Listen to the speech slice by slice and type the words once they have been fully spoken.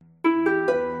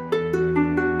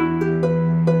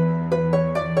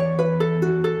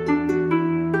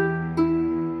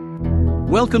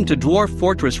Welcome to Dwarf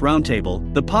Fortress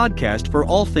Roundtable, the podcast for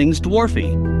all things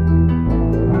dwarfy.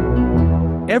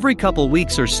 Every couple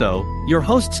weeks or so, your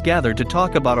hosts gather to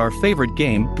talk about our favorite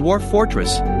game, Dwarf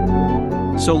Fortress.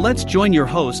 So let's join your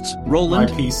hosts,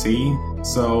 Roland, my PC,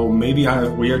 so maybe I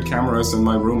have weird cameras in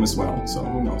my room as well, so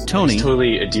who knows. Tony, it's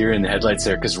totally a deer in the headlights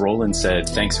there, because Roland said,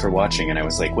 thanks for watching, and I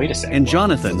was like, wait a second. and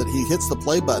Jonathan, So that he hits the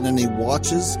play button and he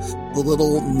watches the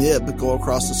little nib go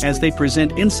across the screen. as they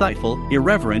present insightful,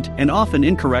 irreverent, and often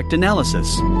incorrect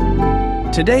analysis.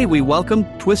 Today we welcome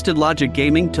Twisted Logic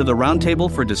Gaming to the roundtable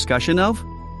for discussion of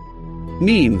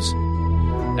memes.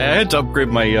 I had to upgrade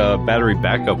my battery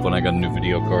backup when I got a new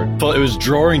video card. But it was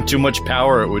drawing too much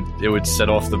power. It would set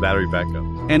off the battery backup.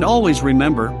 And always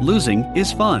remember, losing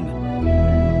is fun.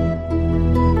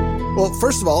 Well,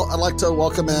 first of all, I'd like to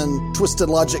welcome in Twisted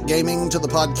Logic Gaming to the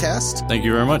podcast. Thank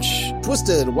you very much.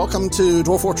 Twisted, welcome to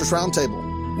Dwarf Fortress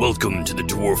Roundtable. Welcome to the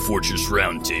Dwarf Fortress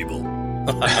Roundtable.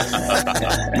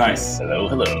 Nice.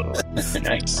 Hello.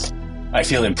 Nice. I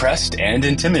feel impressed and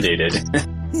intimidated.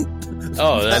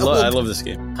 Oh, I love this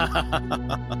game.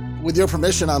 With your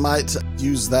permission, I might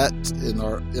use that in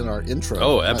our intro.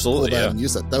 Oh, I might absolutely, pull that yeah. And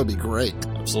use that. That would be great.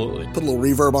 Absolutely. Put a little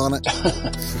reverb on it.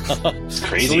 It's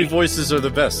crazy. Silly voices are the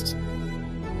best.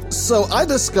 So I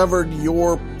discovered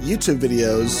your YouTube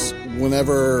videos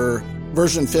whenever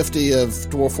version 50 of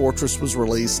Dwarf Fortress was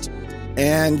released,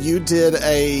 and you did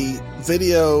a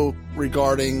video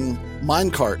regarding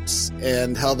minecarts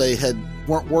and how they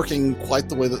weren't working quite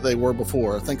the way that they were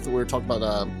before. I think that we were talking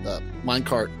about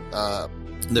minecart,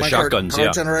 The shotguns, power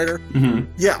yeah. generator. Mm-hmm.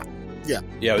 Yeah.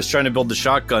 Yeah, I was trying to build the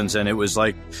shotguns, and it was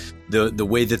like the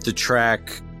way that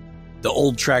the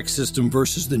old track system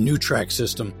versus the new track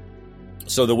system.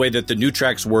 So the way that the new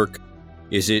tracks work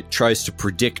is it tries to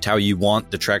predict how you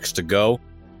want the tracks to go,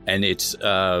 and it's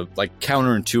like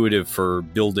counterintuitive for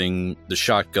building the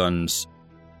shotguns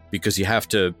because you have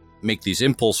to make these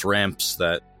impulse ramps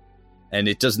and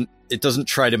it doesn't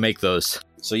try to make those.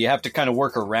 So you have to kind of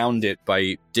work around it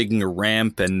by digging a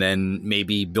ramp and then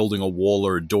maybe building a wall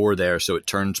or a door there so it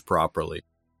turns properly.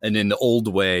 And in the old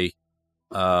way,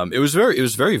 it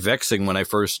was very vexing when I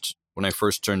first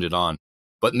turned it on.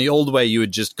 But in the old way, you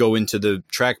would just go into the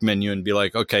track menu and be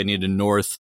like, okay, I need a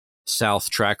north-south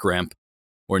track ramp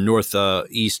or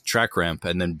north-east track ramp,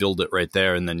 and then build it right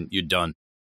there, and then you're done.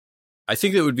 I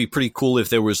think it would be pretty cool if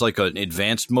there was like an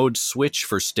advanced mode switch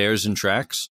for stairs and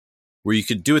tracks, where you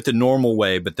could do it the normal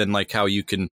way, but then like how you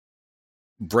can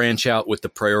branch out with the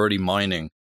priority mining.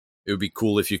 It would be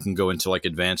cool if you can go into like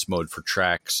advanced mode for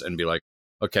tracks and be like,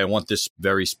 okay, I want this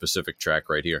very specific track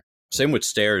right here. Same with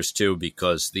stairs too,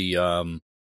 because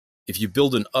if you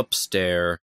build an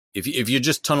upstair, if you're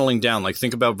just tunneling down, like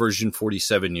think about version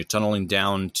 47, you're tunneling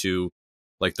down to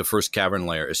like the first cavern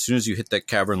layer. As soon as you hit that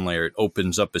cavern layer, it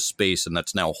opens up a space, and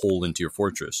that's now a hole into your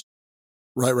fortress.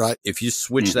 Right. If you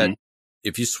switch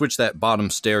that bottom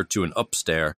stair to an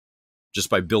upstair, just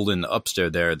by building the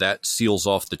upstair there, that seals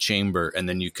off the chamber, and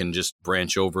then you can just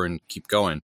branch over and keep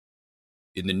going.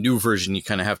 In the new version, you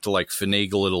kind of have to like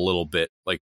finagle it a little bit,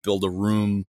 like build a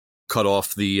room, cut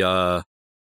off the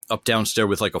up-down stair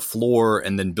with like a floor,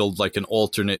 and then build like an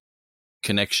alternate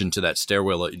connection to that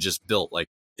stairwell that you just built. Like,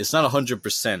 it's not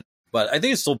 100%, but I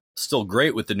think it's still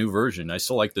great with the new version. I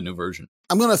still like the new version.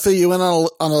 I'm going to fill you in on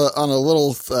a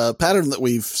little pattern that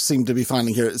we've seemed to be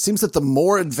finding here. It seems that the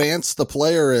more advanced the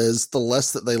player is, the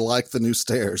less that they like the new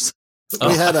stairs.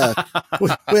 We had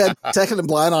Tekken and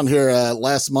Blind on here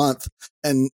last month,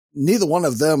 and neither one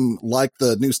of them liked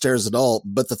the new stairs at all.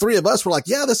 But the three of us were like,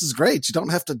 yeah, this is great. You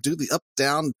don't have to do the up,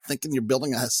 down, thinking you're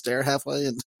building a stair halfway.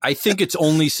 And I think it's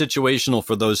only situational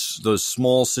for those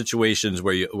small situations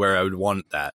where I would want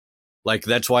that. Like,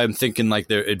 that's why I'm thinking like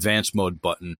their advanced mode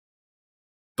button.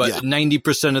 But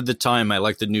 90% of the time, I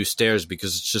like the new stairs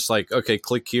because it's just like, okay,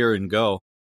 click here and go.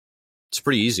 It's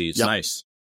pretty easy. It's nice.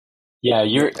 Yeah,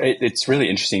 it's really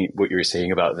interesting what you were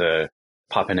saying about the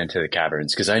popping into the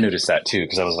caverns, because I noticed that too,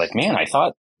 because I was like, man, I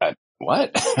thought,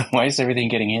 what? Why is everything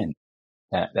getting in?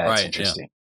 That's right, interesting.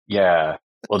 Yeah.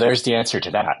 Well, there's the answer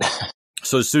to that.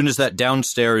 So as soon as that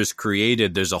downstair is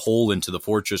created, there's a hole into the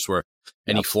fortress where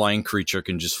any flying creature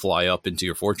can just fly up into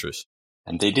your fortress.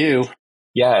 And they do.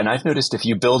 Yeah, and I've noticed if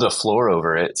you build a floor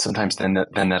over it, sometimes then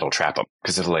that'll trap them,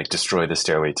 because it'll like destroy the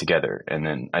stairway together. And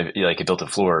then I built a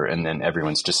floor, and then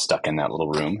everyone's just stuck in that little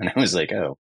room. And I was like,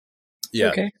 oh,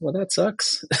 yeah, okay, well that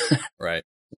sucks. Right.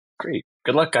 Great.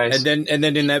 Good luck, guys. And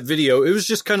then in that video, it was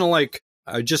just kind of like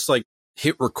I just like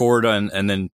hit record and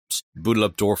then booted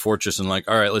up Dwarf Fortress and like,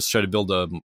 all right, let's try to build a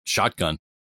shotgun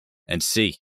and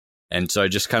see. And so I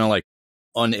just kind of like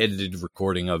unedited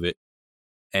recording of it,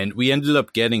 and we ended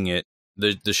up getting it.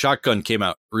 The shotgun came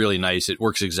out really nice. It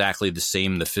works exactly the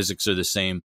same. The physics are the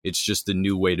same. It's just the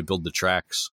new way to build the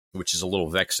tracks, which is a little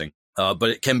vexing. But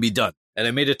it can be done. And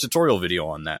I made a tutorial video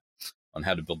on that, on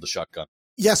how to build the shotgun.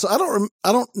 Yeah, so I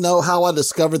don't know how I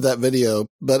discovered that video,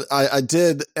 but I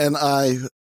did, and I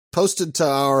posted to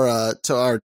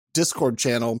our Discord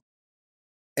channel,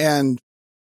 and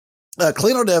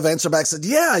CleanoDev answered back, said,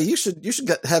 "Yeah, you should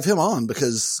have him on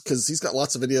because he's got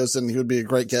lots of videos and he would be a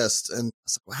great guest." And I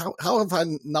said, well, how have I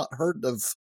not heard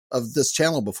of this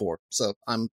channel before? So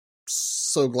I'm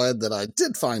so glad that I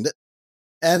did find it.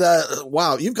 And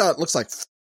wow, you've got looks like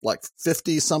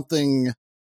 50 something.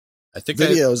 I think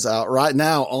videos out right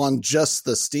now on just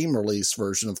the Steam release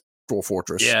version of Dwarf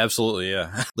Fortress. Yeah, absolutely.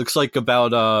 Yeah. Looks like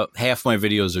about half my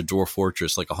videos are Dwarf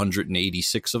Fortress, like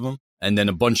 186 of them. And then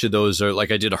a bunch of those are like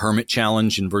I did a Hermit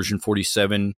Challenge in version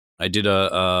 47. I did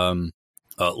a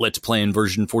Let's Play in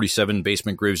version 47,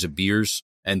 Basement Graves of Beers.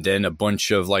 And then a bunch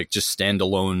of like just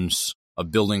standalones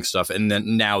of building stuff. And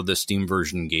then now the Steam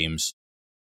version games.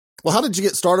 Well, how did you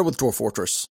get started with Dwarf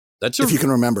Fortress? If you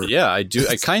can remember. Yeah, I do.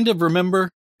 I kind of remember.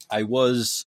 I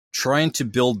was trying to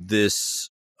build this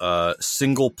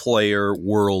single-player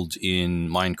world in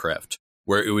Minecraft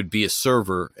where it would be a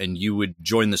server and you would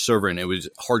join the server and it was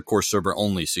hardcore server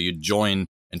only. So you'd join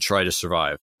and try to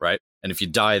survive, right? And if you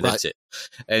die, that's it.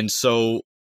 And so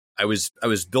I was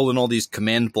building all these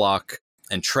command block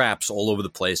and traps all over the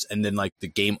place. And then like the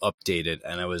game updated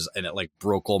and it like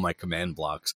broke all my command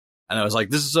blocks. And I was like,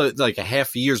 this is like a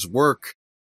half year's work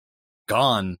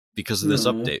gone because of this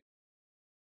update.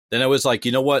 Then I was like,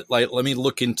 you know what? Like, let me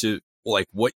look into like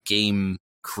what game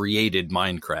created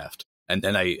Minecraft. And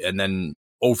then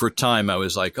over time I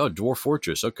was like, oh, Dwarf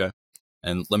Fortress. Okay.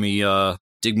 And let me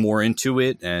dig more into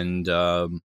it. And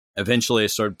eventually I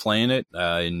started playing it.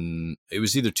 It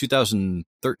was either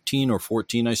 2013 or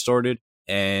 14 I started.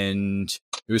 And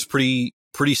it was pretty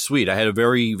sweet. I had a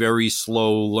very, very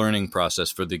slow learning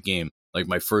process for the game. Like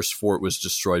my first fort was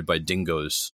destroyed by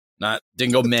dingoes. Not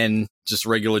dingo men, just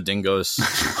regular dingoes.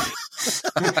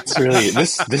 It's really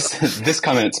this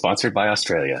comment sponsored by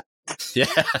Australia. Yeah.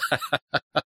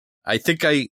 I think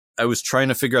I was trying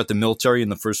to figure out the military in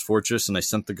the first fortress and I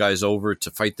sent the guys over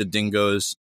to fight the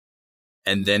dingoes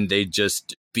and then they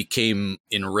just became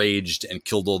enraged and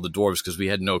killed all the dwarves because we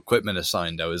had no equipment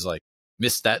assigned. I was like,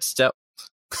 missed that step.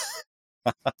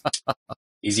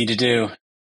 Easy to do.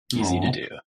 Easy to do.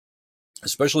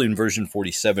 Especially in version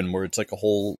 47 where it's like a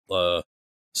whole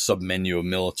sub-menu of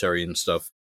military and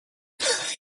stuff.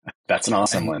 That's an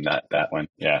awesome one, that one.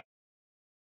 Yeah.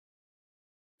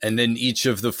 And then each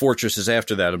of the fortresses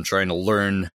after that, I'm trying to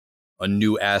learn a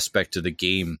new aspect of the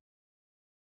game.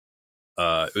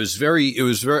 It was very,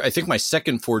 I think my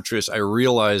second fortress, I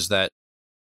realized that,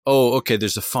 oh, okay,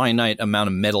 there's a finite amount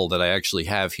of metal that I actually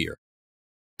have here.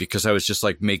 Because I was just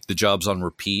like, make the jobs on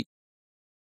repeat.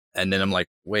 And then I'm like,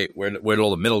 wait, where did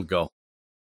all the metal go?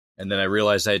 And then I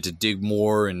realized I had to dig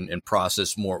more and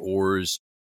process more ores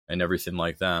and everything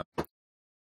like that.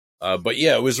 But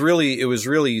yeah, it was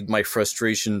really my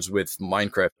frustrations with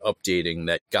Minecraft updating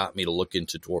that got me to look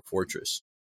into Dwarf Fortress.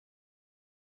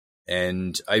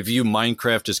 And I view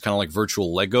Minecraft as kind of like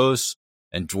virtual Legos,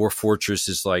 and Dwarf Fortress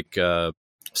is like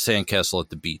Sandcastle at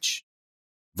the beach.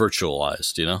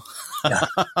 Virtualized, you know? Yeah.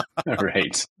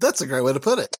 Right. That's a great way to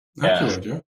put it.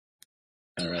 Yeah.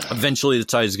 All right. Eventually the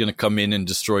tide is going to come in and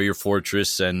destroy your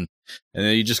fortress, and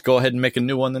then you just go ahead and make a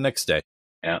new one the next day.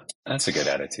 Yeah, that's a good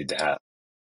attitude to have.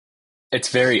 It's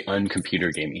very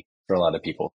uncomputer gamey for a lot of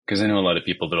people, because I know a lot of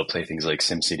people that'll play things like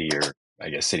SimCity or I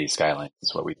guess City Skylines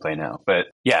is what we play now. But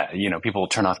yeah, people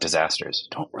turn off disasters.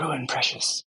 Don't ruin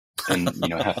Precious. And,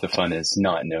 half the fun is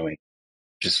not knowing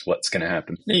just what's going to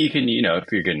happen. You can,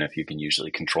 if you're good enough, you can usually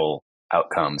control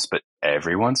outcomes, but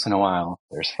every once in a while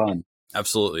there's fun.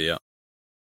 Absolutely. Yeah.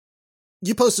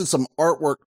 You posted some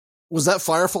artwork. Was that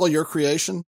Firefall your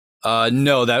creation?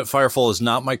 No, that Firefall is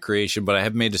not my creation, but I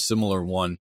have made a similar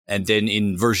one. And then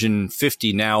in version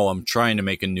 50 now, I'm trying to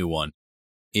make a new one.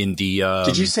 In the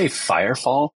Did you say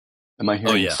Firefall? Am I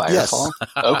hearing Firefall?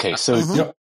 Yes. Okay,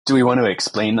 so do we want to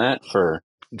explain that for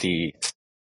the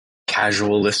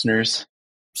casual listeners?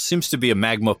 Seems to be a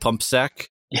magma pump stack.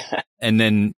 Yeah. And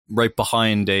then right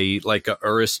behind a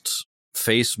Urist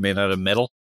face made out of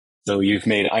metal. So you've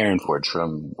made Ironforge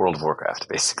from World of Warcraft,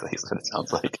 basically, is what it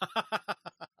sounds like.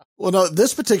 Well, no,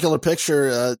 this particular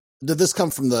picture, did this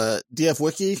come from the DF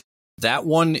Wiki? That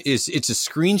one it's a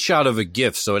screenshot of a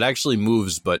GIF, so it actually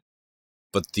moves, but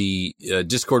the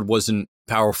Discord wasn't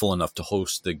powerful enough to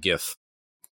host the GIF.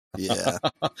 Yeah.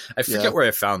 I forget where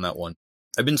I found that one.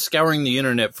 I've been scouring the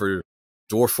internet for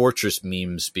Dwarf Fortress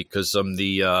memes because I'm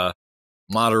the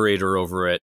moderator over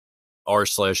at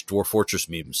r/Dwarf Fortress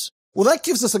memes. Well, that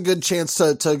gives us a good chance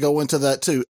to go into that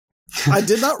too. I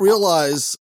did not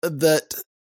realize that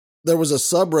there was a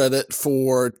subreddit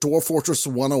for Dwarf Fortress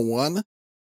 101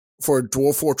 for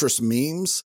Dwarf Fortress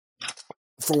memes.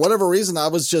 For whatever reason, I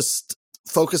was just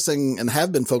focusing and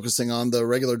have been focusing on the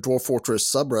regular Dwarf Fortress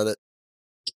subreddit.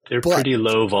 They're pretty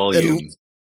low volume.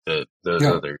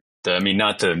 I mean,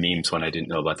 not the memes one. I didn't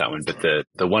know about that one, but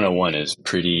the 101 is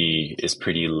pretty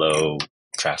low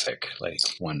traffic. Like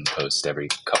one post every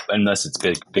couple, unless it's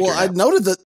bigger. Well, I noted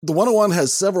that the 101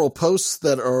 has several posts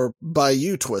that are by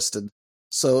you, Twisted.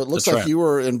 So it looks like you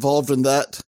were involved in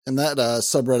that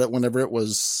subreddit whenever it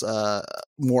was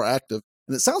more active.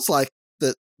 And it sounds like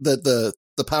that the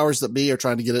powers that be are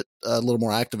trying to get it a little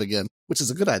more active again, which is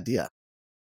a good idea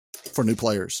for new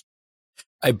players.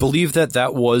 I believe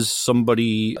that was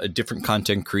somebody, a different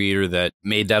content creator that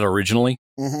made that originally.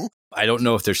 Mm-hmm. I don't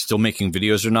know if they're still making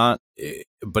videos or not,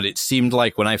 but it seemed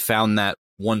like when I found that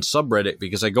one subreddit,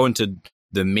 because I go into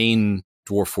the main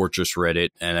Dwarf Fortress Reddit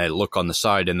and I look on the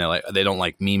side and they don't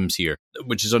like memes here,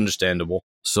 which is understandable.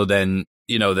 So then,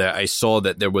 that I saw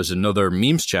that there was another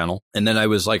memes channel, and then I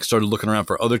was started looking around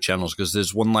for other channels, because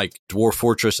there's one like Dwarf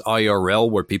Fortress IRL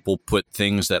where people put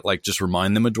things that just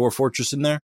remind them of Dwarf Fortress in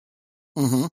there.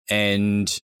 Mm-hmm.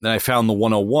 And then I found the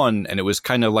 101, and it was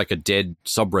kind of like a dead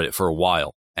subreddit for a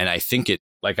while. And I think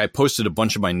I posted a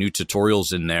bunch of my new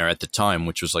tutorials in there at the time,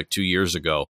 which was 2 years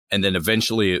ago. And then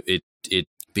eventually it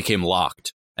became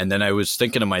locked. And then I was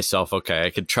thinking to myself, okay, I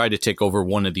could try to take over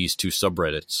one of these two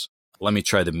subreddits. Let me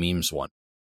try the memes one.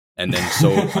 And then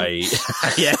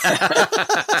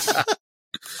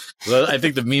well, I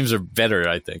think the memes are better,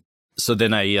 I think. So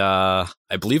then I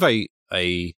believe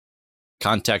I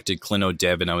contacted Clino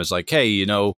Dev and I was like, hey,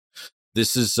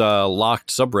 this is a locked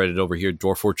subreddit over here,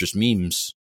 Dwarf Fortress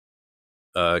memes.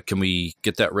 Can we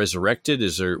get that resurrected?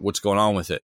 What's going on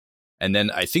with it? And then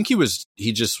I think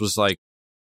he just was like,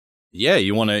 yeah,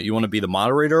 you want to be the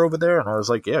moderator over there? And I was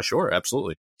like, yeah, sure,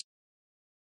 absolutely.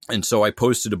 And so I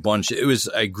posted a bunch.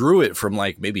 I grew it from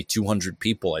maybe 200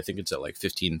 people. I think it's at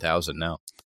 15,000 now,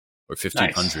 or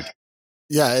 1,500. Nice.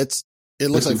 Yeah, it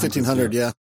looks like 1,500.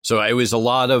 Yeah. So it was a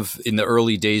lot of, in the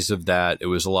early days of that, it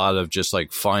was a lot of just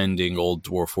finding old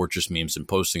Dwarf Fortress memes and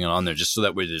posting it on there, just so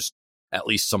that there's at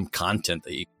least some content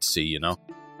that you can see,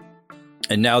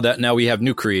 And now we have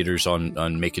new creators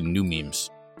on making new memes.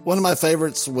 One of my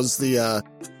favorites was the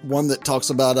one that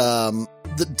talks about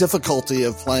the difficulty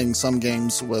of playing some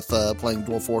games with playing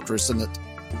Dwarf Fortress, and it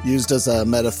used as a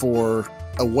metaphor,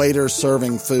 a waiter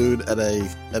serving food at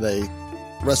a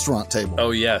restaurant table. Oh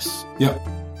yes. Yep.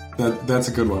 That's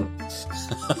a good one.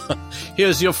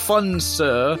 Here's your fun,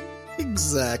 sir.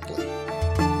 Exactly.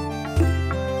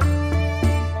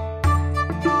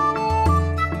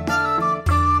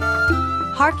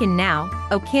 Hearken now,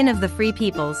 O kin of the free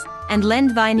peoples, and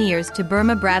lend thine ears to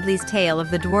Burma Bradley's tale of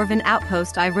the dwarven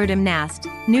outpost Ivrudum Nast,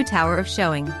 New Tower of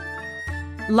Showing.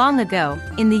 Long ago,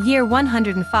 in the year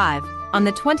 105, on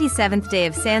the 27th day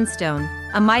of Sandstone,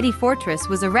 a mighty fortress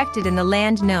was erected in the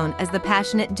land known as the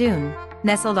Passionate Dune,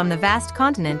 nestled on the vast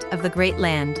continent of the Great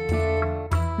Land.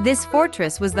 This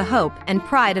fortress was the hope and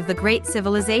pride of the great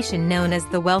civilization known as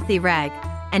the Wealthy Rag,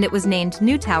 and it was named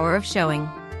New Tower of Showing.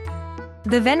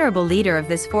 The venerable leader of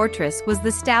this fortress was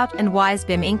the stout and wise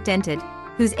Bim Inkdented,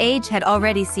 whose age had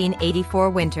already seen 84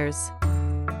 winters.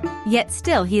 Yet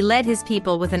still he led his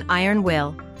people with an iron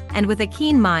will, and with a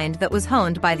keen mind that was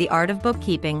honed by the art of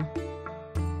bookkeeping.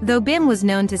 Though Bim was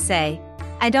known to say,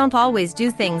 "I don't always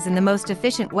do things in the most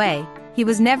efficient way," he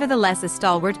was nevertheless a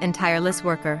stalwart and tireless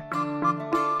worker.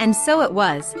 And so it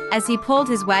was, as he pulled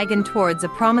his wagon towards a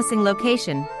promising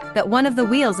location, that one of the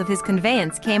wheels of his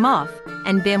conveyance came off,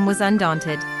 and Bim was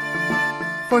undaunted.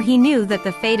 For he knew that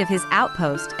the fate of his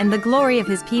outpost and the glory of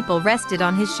his people rested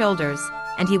on his shoulders,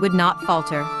 and he would not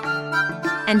falter.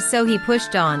 And so he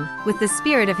pushed on, with the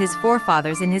spirit of his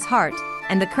forefathers in his heart,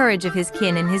 and the courage of his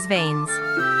kin in his veins.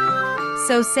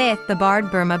 So saith the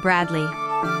bard Burma Bradley.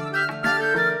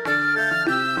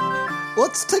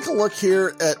 Let's take a look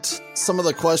here at some of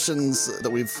the questions that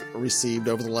we've received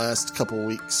over the last couple of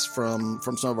weeks from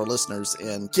some of our listeners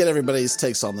and get everybody's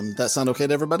takes on them. That sound okay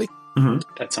to everybody? Mm-hmm.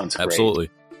 That sounds great.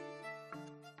 Absolutely.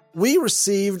 We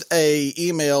received a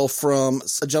email from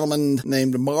a gentleman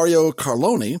named Mario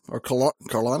Carloni,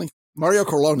 Mario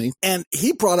Carloni, and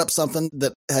he brought up something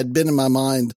that had been in my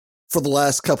mind for the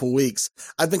last couple of weeks.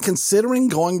 I've been considering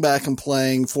going back and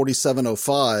playing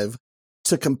 4705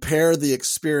 to compare the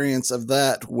experience of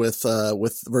that with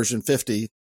version 50,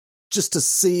 just to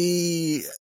see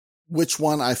which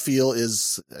one I feel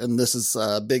is, and this is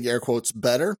big air quotes,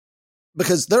 better.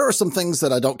 because there are some things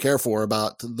that I don't care for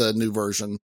about the new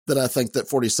version that I think that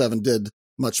 47 did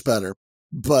much better.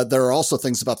 But there are also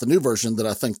things about the new version that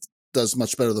I think does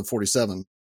much better than 47.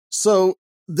 So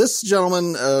this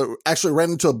gentleman actually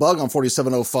ran into a bug on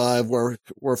 4705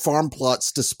 where farm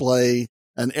plots display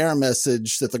an error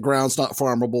message that the ground's not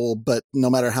farmable, but no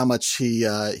matter how much he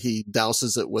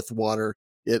douses it with water,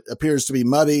 it appears to be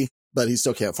muddy, but he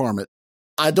still can't farm it.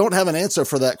 I don't have an answer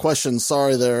for that question.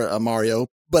 Sorry there, Mario,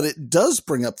 but it does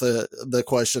bring up the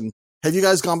question. Have you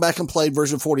guys gone back and played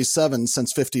version 47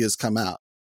 since 50 has come out?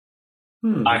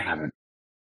 I haven't.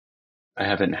 I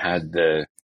haven't had the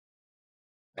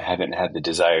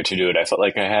desire to do it. I felt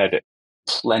like I had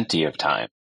plenty of time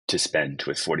to spend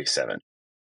with 47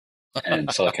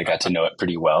 and felt like I got to know it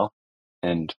pretty well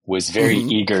and was very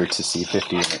eager to see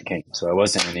 50 when it came. So I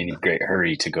wasn't in any great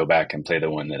hurry to go back and play the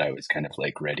one that I was kind of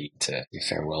like ready to say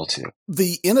farewell to.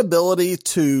 The inability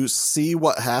to see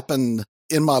what happened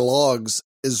in my logs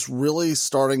is really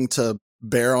starting to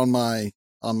bear on my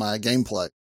gameplay.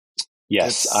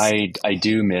 Yes, I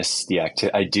do miss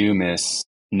I do miss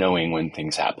knowing when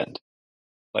things happened.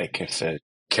 Like if a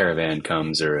caravan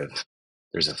comes or if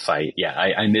there's a fight. Yeah,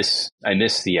 I miss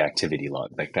the activity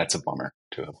log. Like that's a bummer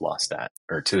to have lost that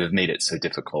or to have made it so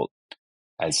difficult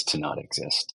as to not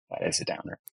exist as a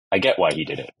downer. I get why he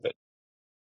did it, but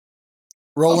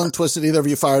Roland, Twisted, either of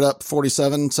you fired up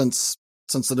 47 since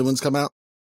the new one's come out?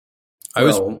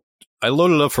 I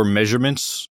loaded up for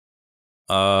measurements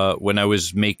when I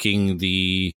was making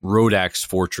the Rodax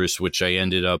Fortress, which I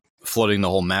ended up flooding the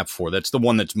whole map for. That's the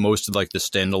one that most of like the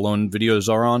standalone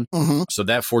videos are on. Mm-hmm. So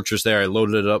that fortress there, I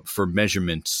loaded it up for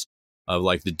measurements of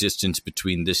like the distance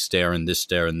between this stair and this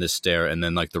stair and this stair, and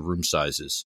then like the room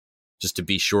sizes, just to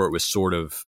be sure it was sort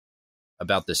of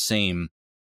about the same.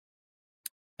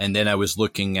 And then I was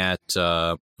looking at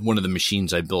one of the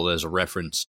machines I built as a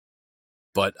reference.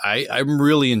 But I'm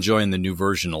really enjoying the new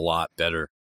version a lot better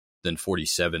than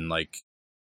 47. Like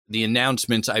the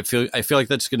announcements, I feel like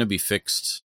that's going to be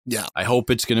fixed. Yeah. I hope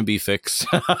it's going to be fixed.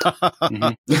 Like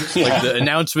the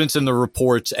announcements and the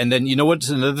reports. And then, you know what's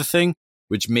another thing,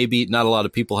 which maybe not a lot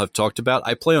of people have talked about?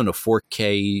 I play on a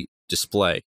 4K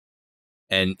display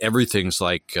and everything's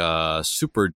like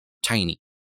super tiny.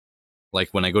 Like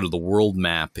when I go to the world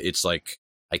map, it's like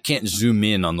I can't zoom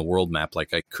in on the world map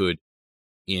like I could.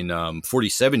 In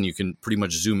 47, you can pretty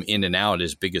much zoom in and out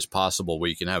as big as possible, where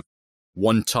you can have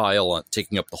one tile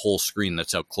taking up the whole screen.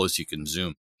 That's how close you can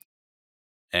zoom.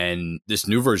 And this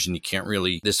new version, you can't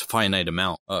really, this finite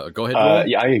amount. Go ahead.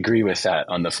 Yeah, I agree with that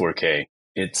on the 4K.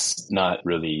 It's not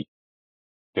really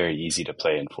very easy to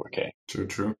play in 4K.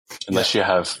 True. Unless you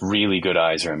have really good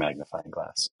eyes or a magnifying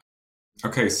glass.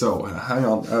 Okay, so hang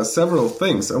on. Several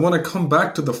things. I want to come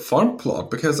back to the farm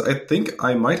plot because I think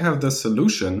I might have the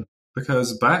solution.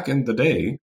 Because back in the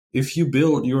day, if you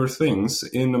build your things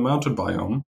in a mountain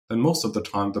biome, then most of the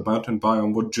time the mountain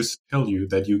biome would just tell you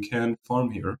that you can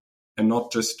farm here and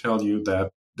not just tell you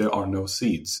that there are no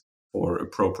seeds for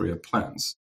appropriate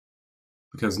plants.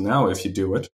 Because now if you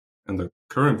do it, in the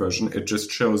current version, it just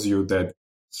shows you that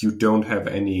you don't have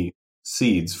any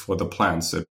seeds for the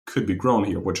plants that could be grown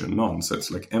here, which are none, so it's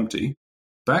like empty.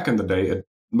 Back in the day, it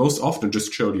most often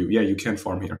just showed you, yeah, you can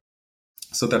farm here.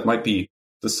 So that might be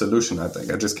the solution, I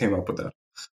think. I just came up with that.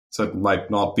 So it might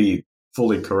not be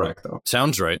fully correct, though.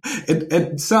 Sounds right.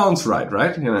 It sounds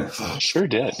right? You know? Sure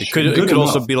did. It could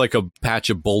also be like a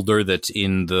patch of boulder that's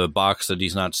in the box that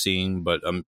he's not seeing, but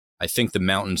I think the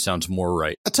mountain sounds more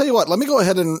right. I tell you what, let me go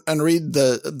ahead and read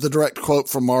the direct quote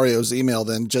from Mario's email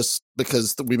then, just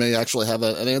because we may actually have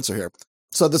an answer here.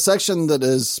 So the section that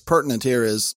is pertinent here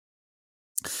is,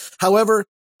 however,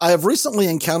 I have recently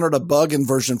encountered a bug in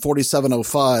version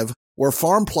 4705 where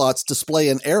farm plots display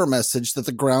an error message that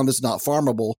the ground is not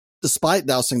farmable, despite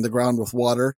dousing the ground with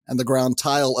water and the ground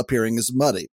tile appearing as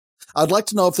muddy. I'd like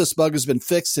to know if this bug has been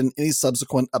fixed in any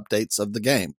subsequent updates of the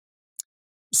game.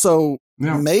 So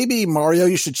maybe, Mario,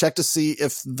 you should check to see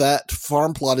if that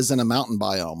farm plot is in a mountain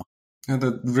biome. Yeah,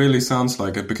 that really sounds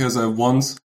like it, because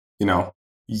once,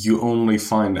 you only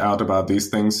find out about these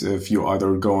things if you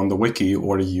either go on the wiki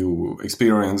or you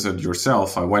experience it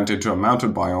yourself. I went into a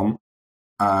mountain biome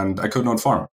and I could not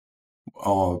farm,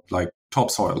 like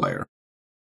topsoil layer.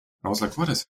 I was like, what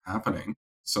is happening?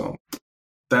 So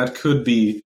that could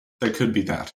be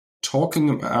that. Talking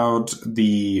about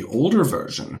the older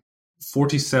version,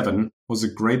 47 was a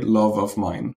great love of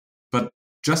mine. But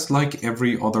just like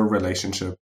every other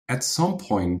relationship, at some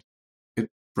point it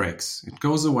breaks. It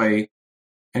goes away.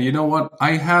 And you know what?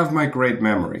 I have my great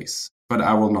memories, but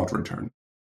I will not return.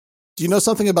 Do you know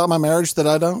something about my marriage that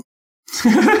I don't?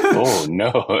 Oh,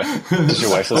 no. Does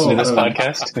your wife listen to this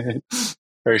podcast?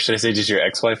 Or should I say, does your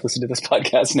ex-wife listen to this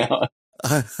podcast now?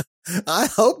 I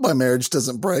hope my marriage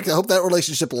doesn't break. I hope that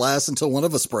relationship lasts until one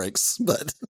of us breaks.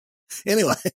 But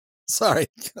anyway, sorry.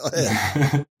 Go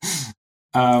ahead.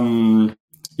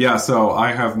 Yeah, so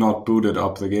I have not booted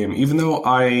up the game, even though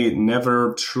I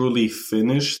never truly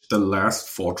finished the last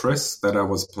fortress that I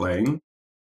was playing.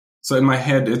 So in my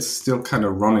head, it's still kind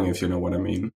of running, if you know what I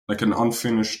mean, like an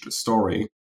unfinished story.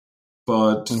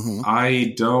 But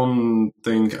I don't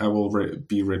think I will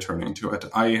be returning to it.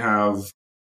 I have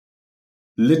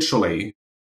literally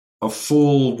a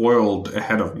full world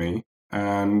ahead of me,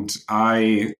 and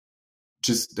I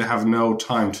just have no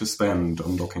time to spend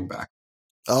on looking back.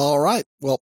 All right.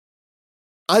 Well,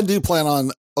 I do plan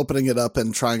on opening it up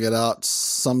and trying it out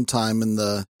sometime in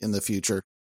the future,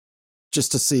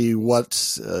 just to see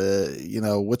what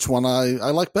which one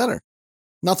I like better.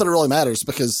 Not that it really matters,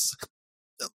 because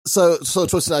so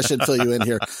Twisted, I should fill you in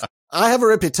here. I have a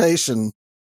reputation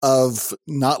of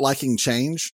not liking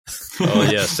change. Oh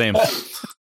yeah, same.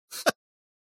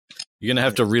 You're gonna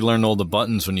have to relearn all the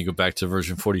buttons when you go back to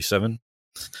version 47.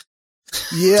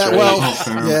 Yeah, That's well,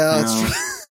 right. yeah, that's true.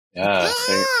 Yeah,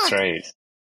 that's right.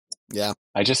 Yeah,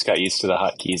 I just got used to the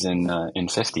hotkeys in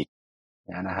 50,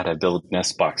 and I had to build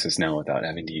nest boxes now without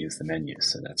having to use the menu,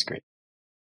 so that's great.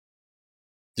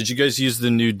 Did you guys use the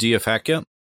new DF hack yet?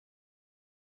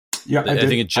 Yeah, I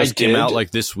think it just came out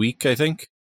like this week, I think.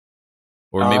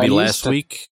 Or maybe last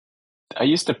week. I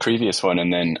used the previous one,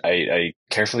 and then I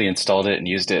carefully installed it and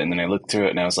used it, and then I looked through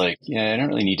it, and I was like, yeah, I don't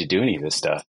really need to do any of this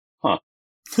stuff. Huh.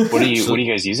 What are you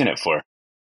guys using it for?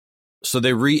 So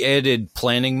they re-added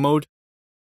planning mode,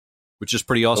 which is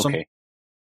pretty awesome. Okay.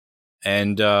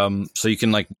 And so you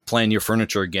can like plan your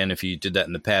furniture again if you did that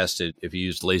in the past, if you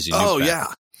used Lazy Nuke. Oh, back. yeah.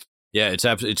 Yeah,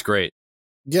 it's great.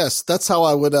 Yes, that's how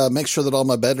I would make sure that all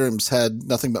my bedrooms had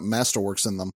nothing but Masterworks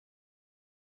in them.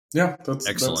 Yeah, that's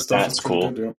excellent. That's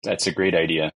cool. Good, yeah. That's a great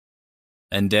idea.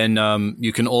 And then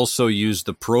you can also use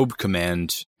the probe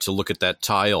command to look at that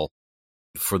tile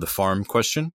for the farm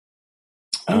question.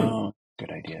 Oh,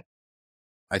 good idea.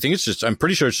 I think I'm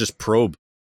pretty sure it's just probe,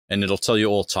 and it'll tell you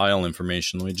all tile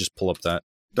information. Let me just pull up that.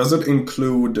 Does it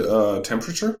include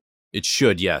temperature? It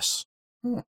should, yes.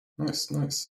 Oh,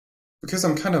 nice. Because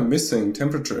I'm kind of missing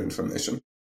temperature information.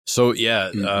 So yeah,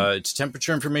 it's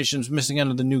temperature information is missing out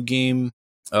of the new game.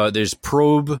 There's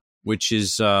probe, which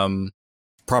is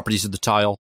properties of the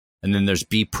tile, and then there's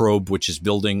B probe, which is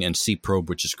building, and C probe,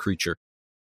 which is creature.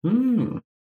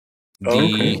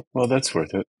 Okay, well that's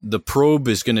worth it. The probe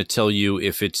is going to tell you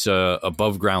if it's a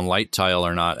above ground light tile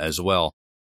or not as well,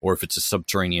 or if it's a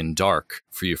subterranean dark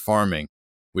for your farming,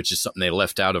 which is something they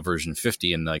left out of version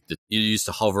 50. And like you used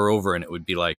to hover over, and it would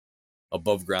be like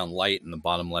above ground light in the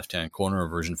bottom left hand corner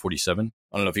of version 47.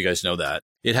 I don't know if you guys know that.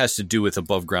 It has to do with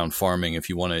above ground farming if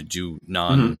you want to do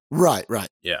non. Right.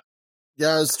 Yeah.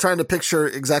 Yeah, I was trying to picture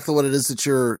exactly what it is that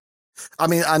you're. I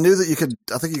mean, I knew that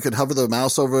I think you could hover the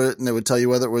mouse over it and it would tell you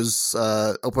whether it was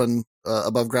open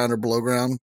above ground or below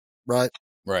ground, right?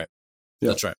 Right. Yeah.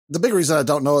 That's right. The big reason I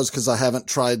don't know is because I haven't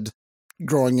tried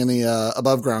growing any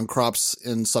above ground crops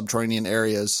in subterranean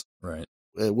areas. Right.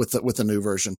 With the new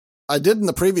version. I did in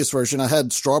the previous version. I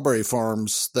had strawberry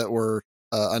farms that were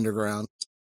underground,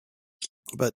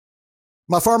 but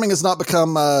my farming has not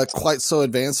become quite so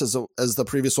advanced as the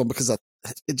previous one, because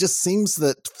it just seems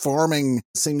that farming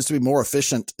seems to be more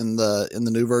efficient in the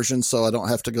new version. So I don't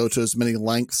have to go to as many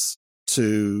lengths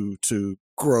to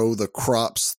grow the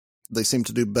crops. They seem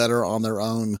to do better on their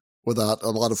own without a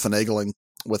lot of finagling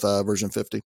with version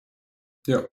 50.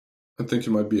 Yeah. I think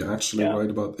you might be actually right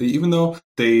about that. Even though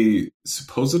they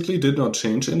supposedly did not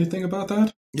change anything about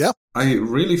that. Yeah. I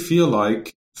really feel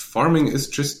like farming is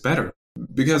just better.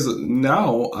 Because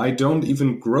now I don't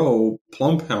even grow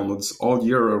plump helmets all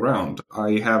year around.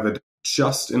 I have it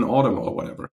just in autumn or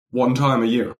whatever. One time a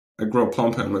year I grow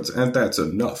plump helmets, and that's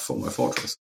enough for my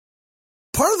fortress.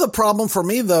 Part of the problem for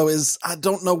me, though, is I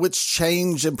don't know which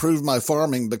change improved my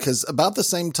farming, because about the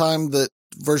same time that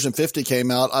version 50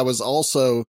 came out, I was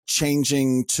also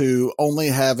changing to only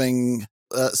having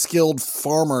skilled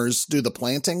farmers do the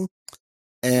planting,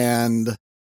 and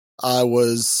I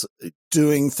was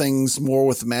doing things more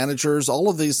with managers. All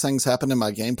of these things happened in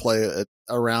my gameplay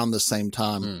around the same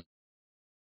time.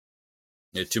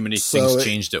 Yeah, too many things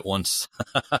changed at once.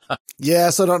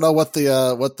 Yeah, so I don't know what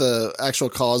the actual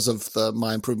cause of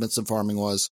my improvements in farming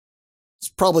was. It's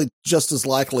probably just as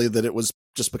likely that it was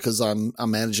just because I'm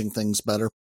managing things better.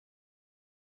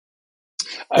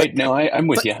 I'm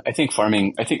with you. I think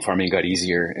farming got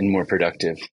easier and more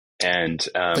productive. And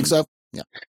think so? Yeah.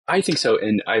 I think so.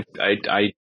 And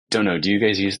I don't know. Do you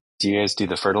guys do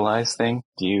the fertilize thing?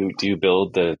 Do you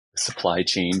build the supply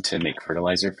chain to make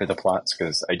fertilizer for the plots?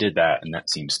 Because I did that, and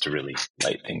that seems to really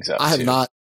light things up. I have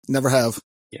not. Never have.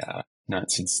 Yeah,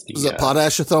 not since the. Is it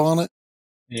potash you throw on it?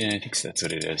 Yeah, I think that's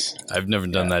what it is. I've never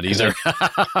done that either.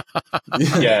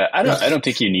 Yeah, I don't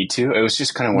think you need to. It was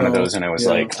just kind of one of those, and I was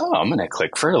like, oh, I'm going to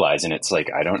click fertilize, and it's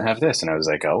like, I don't have this. And I was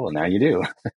like, oh, well, now you do.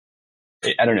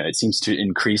 I don't know. It seems to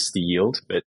increase the yield,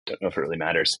 but don't know if it really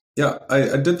matters. Yeah,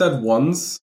 I did that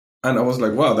once, and I was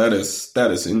like, wow, that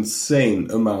is insane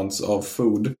amounts of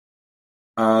food.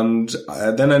 And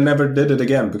then I never did it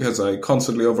again because I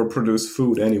constantly overproduce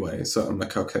food anyway. So I'm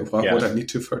like, okay, why would I need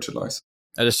to fertilize?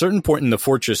 At a certain point in the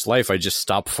Fortress life, I just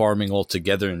stopped farming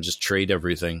altogether and just trade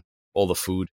everything, all the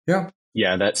food. Yeah.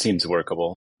 Yeah, that seems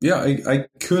workable. Yeah, I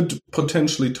could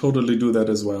potentially totally do that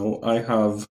as well. I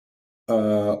have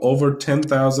over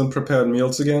 10,000 prepared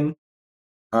meals again.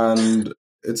 And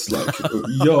it's like,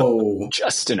 yo.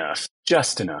 Just enough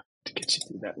to get you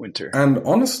through that winter. And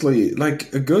honestly,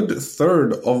 like a good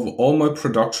third of all my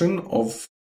production of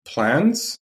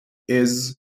plants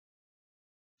is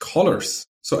colors.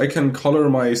 So I can color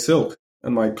my silk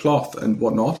and my cloth and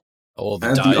whatnot. Oh,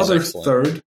 and the other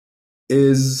third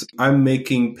is I'm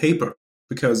making paper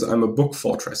because I'm a book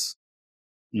fortress.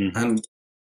 Mm. And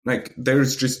like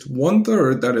there's just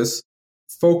 1/3 that is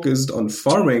focused on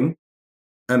farming,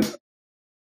 and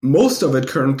most of it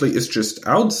currently is just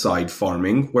outside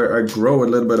farming where I grow a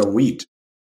little bit of wheat.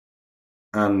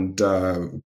 And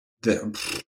I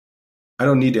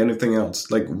don't need anything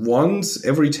else. Like once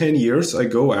every 10 years, I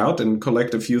go out and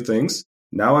collect a few things.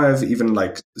 Now I have even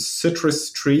like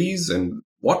citrus trees and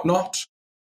whatnot.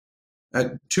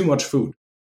 Too much food.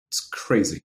 It's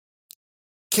crazy.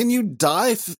 Can you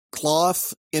dye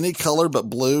cloth any color but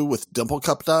blue with dimple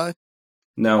cup dye?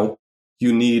 No,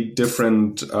 you need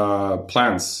different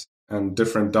plants and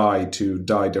different dye to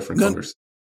dye different colors.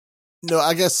 No,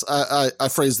 I guess I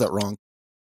phrased that wrong.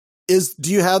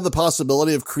 Do you have the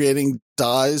possibility of creating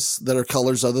dyes that are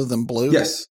colors other than blue?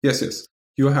 Yes.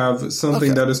 You have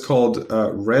something that is called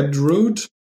red root.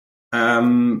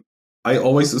 I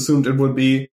always assumed it would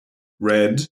be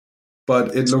red,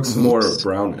 but it looks more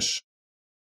brownish.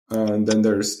 And then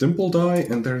there's dimple dye,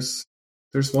 and there's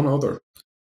one other.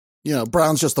 You know,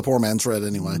 brown's just the poor man's red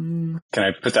anyway. Can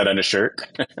I put that on a shirt?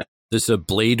 There's a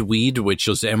blade weed, which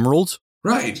is emerald.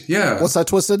 Right, yeah. What's that,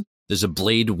 Twisted? There's a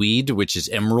blade weed, which is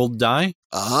emerald dye.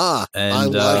 Ah,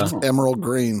 and, I like emerald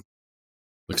green.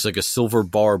 Looks like a silver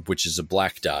barb, which is a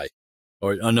black dye.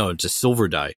 No, it's a silver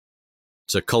dye.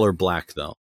 It's a color black,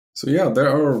 though. So yeah, there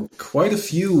are quite a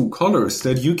few colors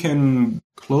that you can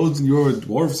clothe your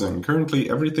dwarves in. Currently,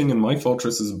 everything in my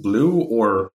fortress is blue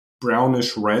or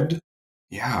brownish red.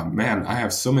 Yeah, man, I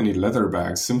have so many leather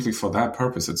bags simply for that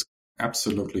purpose. It's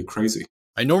absolutely crazy.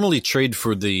 I normally trade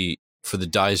for the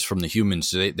dyes from the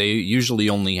humans. They usually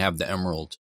only have the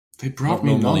emerald. They brought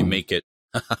me normally none. Make it.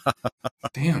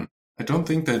 Damn, I don't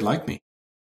think they'd like me.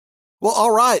 Well,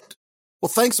 all right. Well,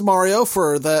 thanks, Mario,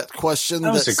 for that question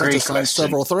that sent us on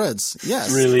several threads.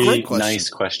 Yes, really great question.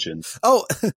 Nice question. Oh,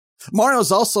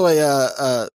 Mario's also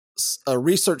a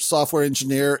research software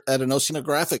engineer at an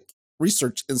oceanographic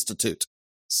research institute.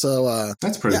 So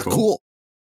that's pretty cool.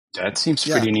 That seems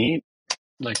pretty neat.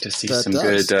 I'd like to see some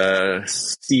good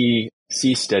sea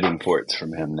steading ports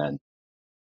from him then.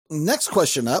 Next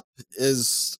question up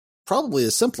is probably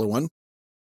a simpler one.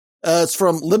 It's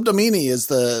from Libdomini is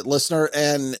the listener,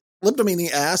 and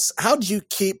Libdomini asks, how do you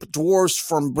keep dwarves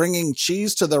from bringing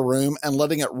cheese to their room and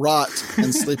letting it rot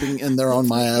and sleeping in their own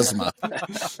miasma?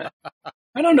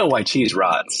 I don't know why cheese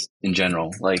rots in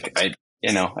general. Like I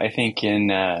think in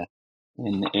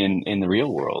the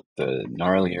real world, the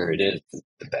gnarlier it is,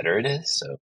 the better it is.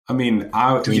 So I mean,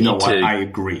 I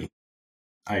agree.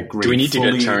 Do we need to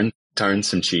go turn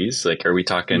some cheese? Like, are we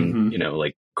talking,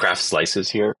 like Kraft slices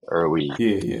here, or are we?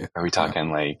 Yeah. Are we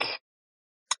talking like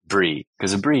brie?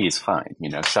 Because a brie is fine.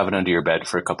 Shove it under your bed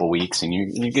for a couple weeks, and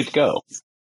you're good to go.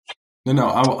 No,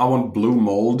 I want blue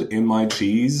mold in my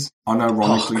cheese.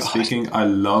 Unironically speaking, I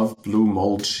love blue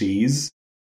mold cheese.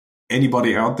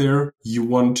 Anybody out there, you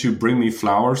want to bring me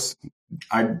flowers?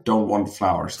 I don't want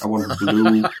flowers. I want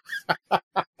blue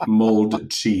mold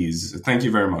cheese. Thank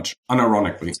you very much.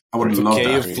 Unironically, I would love that. A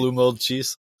bouquet of blue mold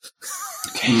cheese.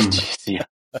 Yeah.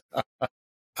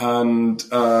 And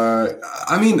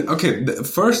I mean, okay. The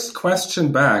first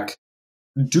question back: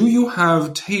 do you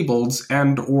have tables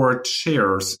and or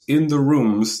chairs in the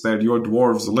rooms that your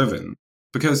dwarves live in?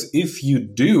 Because if you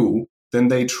do, then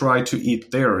they try to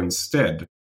eat there instead.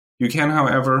 You can,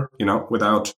 however,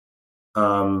 without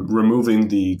removing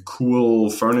the cool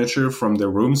furniture from their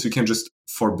rooms, you can just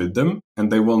forbid them,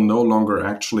 and they will no longer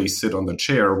actually sit on the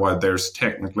chair while there's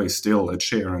technically still a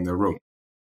chair in their room.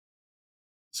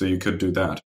 So you could do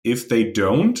that. If they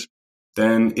don't,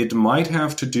 then it might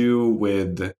have to do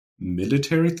with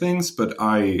military things, but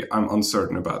I'm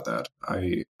uncertain about that.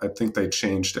 I think they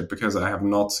changed it because I have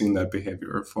not seen that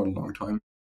behavior for a long time.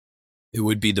 It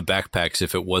would be the backpacks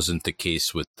if it wasn't the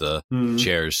case with the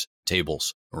chairs,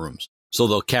 tables, rooms. So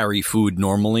they'll carry food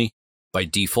normally by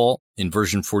default. In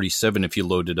version 47, if you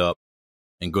load it up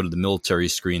and go to the military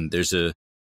screen, there's a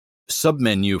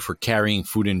sub-menu for carrying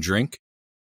food and drink.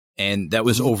 And that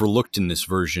was overlooked in this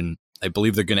version. I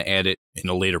believe they're going to add it in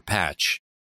a later patch.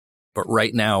 But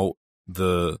right now,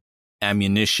 the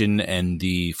ammunition and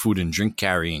the food and drink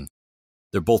carrying,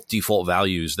 they're both default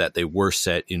values that they were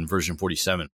set in version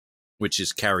 47, which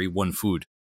is carry one food.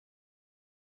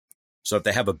 So if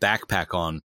they have a backpack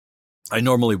on, I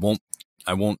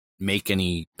won't make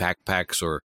any backpacks,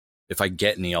 or if I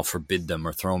get any, I'll forbid them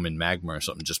or throw them in magma or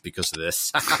something just because of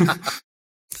this.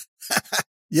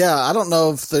 Yeah, I don't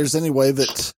know if there's any way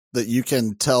that you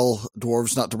can tell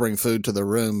dwarves not to bring food to their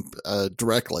room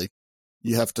directly.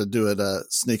 You have to do it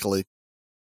sneakily,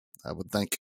 I would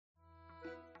think.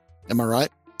 Am I right?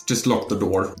 Just lock the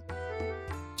door.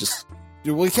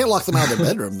 Well, you can't lock them out of their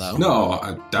bedroom, though. No,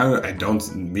 I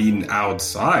don't mean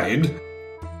outside.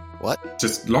 What?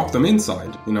 Just lock them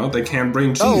inside. You know, they can't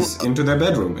bring cheese into their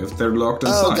bedroom if they're locked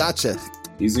inside. Oh, gotcha.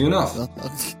 Easy enough.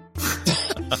 Okay.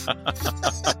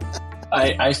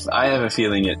 I have a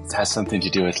feeling it has something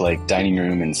to do with like dining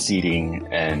room and seating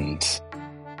and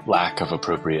lack of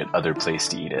appropriate other place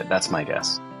to eat it. That's my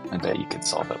guess. I bet you could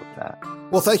solve it with that.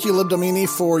 Well, thank you, Libdomini,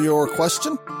 for your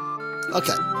question.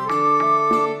 Okay.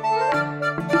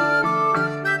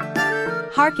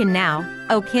 Hearken now,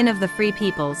 O kin of the free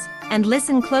peoples, and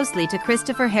listen closely to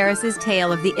Christopher Harris's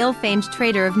tale of the ill-famed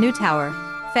trader of Newtower,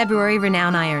 February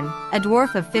Renown Iron, a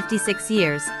dwarf of 56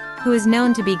 years, who is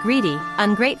known to be greedy,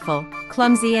 ungrateful,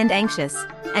 clumsy and anxious,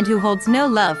 and who holds no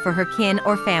love for her kin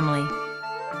or family.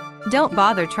 Don't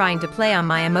bother trying to play on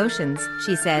my emotions,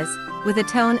 she says, with a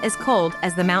tone as cold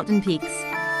as the mountain peaks.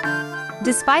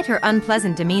 Despite her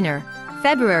unpleasant demeanor,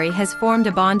 February has formed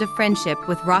a bond of friendship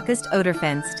with Rockist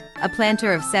Oderfenst, a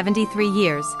planter of 73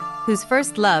 years, whose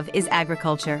first love is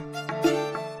agriculture.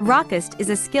 Rockist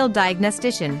is a skilled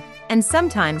diagnostician, and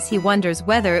sometimes he wonders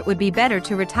whether it would be better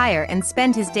to retire and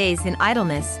spend his days in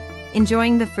idleness,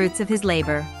 enjoying the fruits of his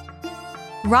labor.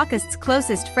 Rockist's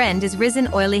closest friend is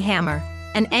Risen Oily Hammer,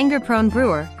 an anger-prone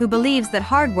brewer who believes that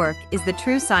hard work is the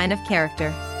true sign of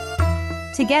character.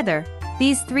 Together,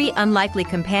 these three unlikely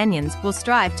companions will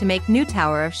strive to make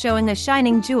Newtower of Showing a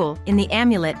shining jewel in the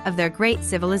amulet of their great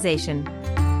civilization.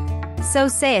 So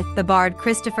saith the bard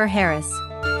Christopher Harris.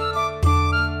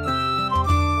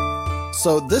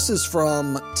 So this is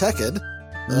from Tekid,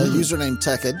 username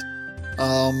Tekid.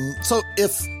 So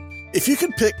if you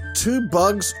could pick 2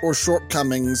 bugs or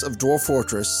shortcomings of Dwarf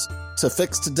Fortress to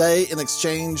fix today in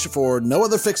exchange for no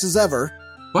other fixes ever,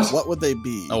 what would they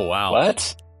be? Oh, wow.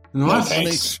 What? No,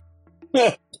 thanks.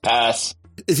 Pass.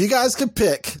 If you guys could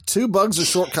pick 2 bugs or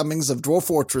shortcomings of Dwarf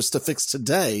Fortress to fix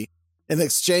today in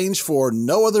exchange for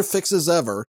no other fixes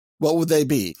ever, what would they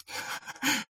be?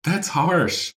 That's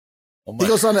harsh. He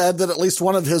goes on to add that at least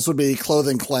one of his would be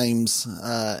clothing claims,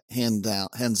 hands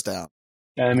down.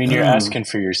 I mean, you're asking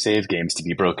for your save games to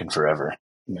be broken forever.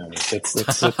 You know, let's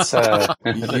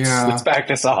back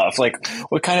this off. Like,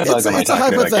 what kind of bug am I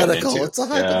talking about? It's a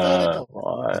hypothetical.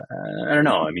 Well, I don't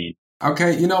know. I mean,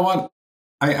 okay, you know what?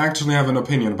 I actually have an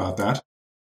opinion about that.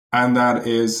 And that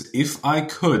is, if I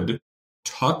could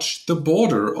touch the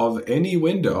border of any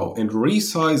window and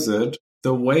resize it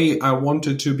the way I want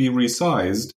it to be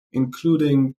resized,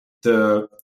 including the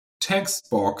text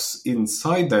box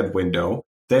inside that window,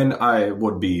 then I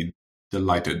would be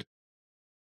delighted.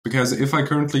 Because if I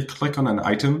currently click on an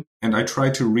item and I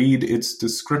try to read its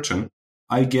description,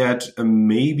 I get a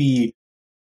maybe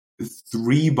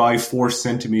 3 by 4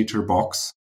 centimeter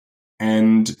box,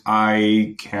 and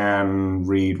I can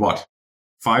read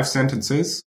 5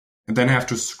 sentences, and then have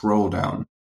to scroll down.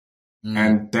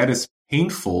 And that is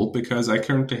painful because I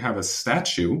currently have a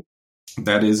statue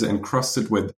that is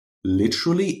encrusted with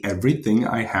literally everything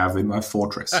I have in my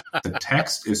fortress. The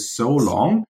text is so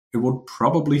long, it would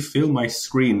probably fill my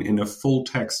screen in a full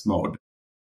text mode.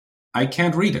 I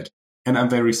can't read it, and I'm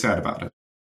very sad about it.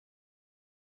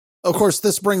 Of course,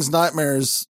 this brings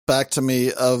nightmares back to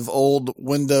me of old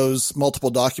Windows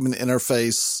multiple document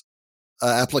interface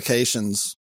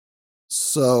applications.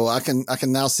 So I can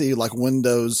now see like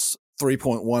Windows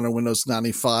 3.1 or Windows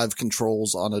 95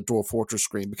 controls on a Dwarf Fortress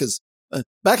screen, because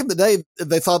back in the day,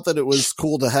 they thought that it was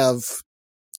cool to have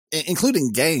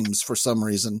including games for some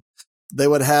reason. They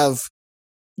would have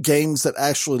games that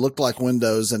actually looked like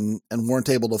windows and weren't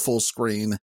able to full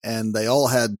screen. And they all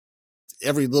had,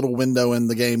 every little window in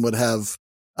the game would have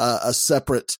a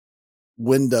separate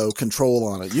window control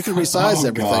on it. You could resize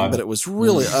everything, but it was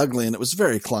really ugly and it was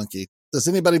very clunky. Does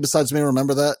anybody besides me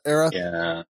remember that era?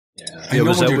 Yeah. It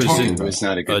was not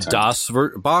a good time. DOS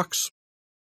box?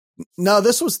 No,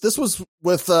 this was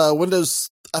with Windows.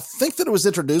 I think that it was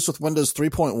introduced with Windows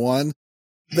 3.1.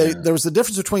 There was a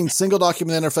difference between single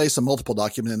document interface and multiple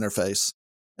document interface.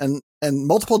 And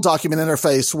multiple document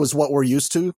interface was what we're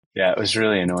used to. Yeah, it was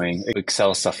really annoying.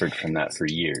 Excel suffered from that for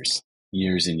years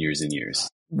and years.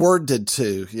 Word did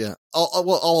too. Yeah.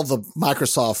 All of the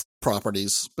Microsoft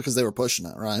properties, because they were pushing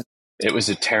it, right? It was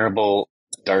a terrible,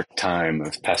 dark time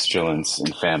of pestilence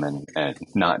and famine and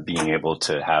not being able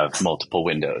to have multiple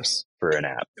windows for an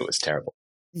app. It was terrible.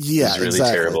 Yeah, it was really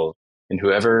exactly. terrible. And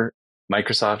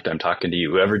Microsoft, I'm talking to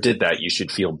you, whoever did that, you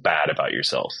should feel bad about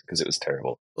yourself because it was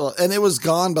terrible. Well, and it was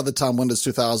gone by the time Windows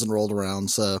 2000 rolled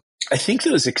around. So I think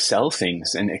those Excel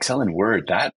things and Excel and Word,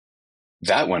 that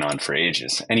went on for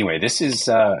ages. Anyway, this is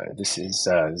pretty.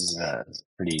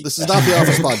 This is not the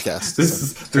Office podcast. This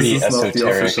is pretty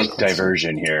esoteric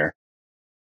diversion here.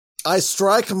 I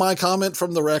strike my comment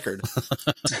from the record.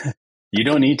 You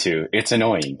don't need to. It's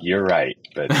annoying. You're right,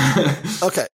 but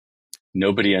okay.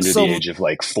 Nobody under the age of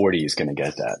 40 is going to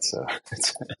get that. So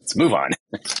let's move on.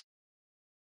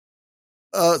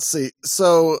 Let's see.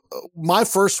 So my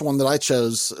first one that I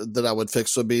chose that I would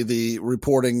fix would be the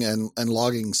reporting and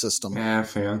logging system. Yeah,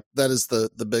 fair. That is the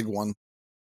big one.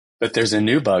 But there's a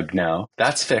new bug now.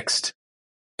 That's fixed.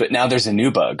 But now there's a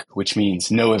new bug, which means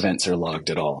no events are logged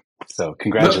at all. So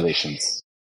congratulations.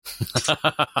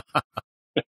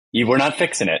 You were not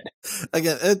fixing it.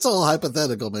 Again, it's all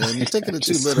hypothetical, man. You're taking it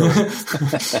too literally.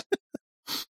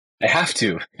 I have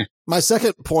to. My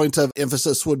second point of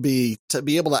emphasis would be to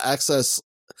be able to access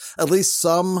at least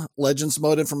some Legends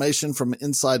mode information from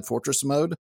inside Fortress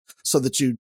mode so that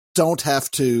you don't have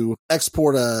to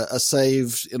export a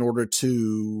save in order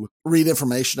to read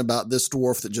information about this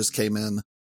dwarf that just came in.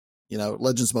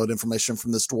 Legends mode information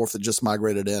from this dwarf that just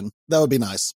migrated in. That would be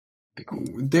nice.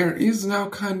 There is now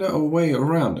kind of a way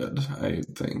around it, I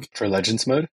think. For Legends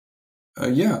mode?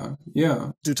 Yeah.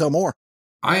 Do tell more.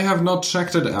 I have not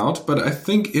checked it out, but I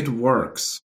think it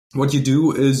works. What you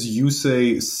do is you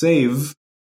say save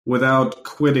without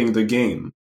quitting the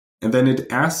game. And then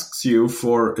it asks you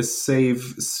for a save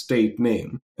state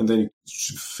name. And then you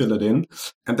fill it in.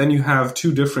 And then you have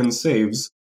two different saves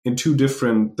in two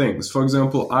different things. For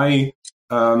example, I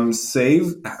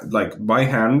save, by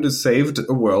hand, saved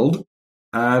a world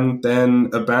and then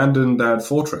abandoned that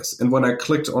fortress. And when I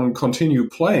clicked on continue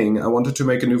playing, I wanted to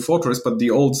make a new fortress, but the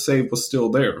old save was still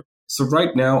there. So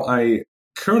right now I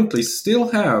currently still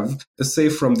have a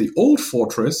save from the old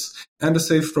fortress and a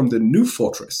save from the new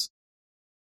fortress.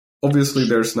 Obviously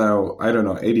there's now,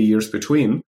 80 years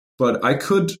between, but I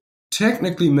could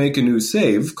technically make a new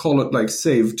save, call it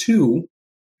save 2,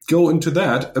 go into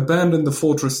that, abandon the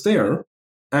fortress there,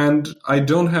 and I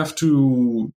don't have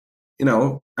to,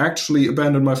 actually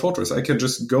abandon my fortress. I can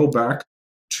just go back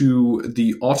to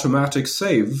the automatic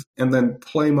save and then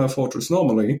play my fortress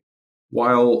normally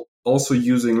while also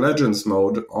using Legends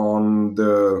mode on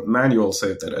the manual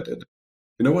save that I did.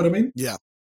 You know what I mean? Yeah,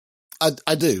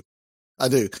 I do.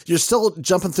 You're still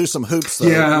jumping through some hoops, though.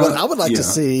 Yeah, what I would like to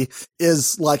see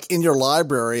is, in your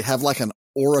library, have an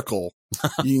oracle.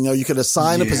 You could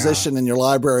assign a position in your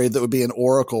library that would be an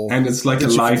oracle. And it's like a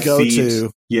live feed.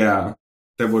 Yeah,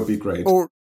 that would be great. Or,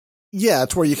 yeah,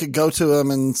 it's where you could go to them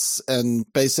and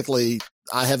basically,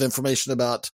 I have information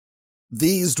about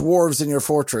these dwarves in your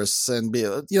fortress and be,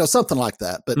 something like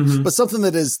that. But but something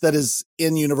that is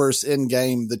in universe, in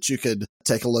game that you could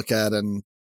take a look at, and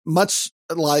much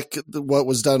like what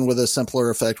was done with a simpler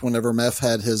effect whenever Meph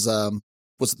had his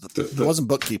it wasn't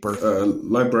bookkeeper,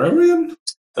 librarian.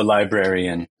 The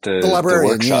librarian, the librarian,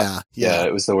 workshop. Yeah,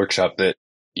 it was the workshop that.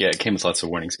 Yeah, it came with lots of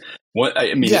warnings.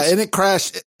 And it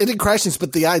crashed. It didn't crash things,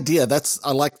 but the idea,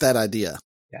 I like that idea.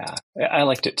 Yeah, I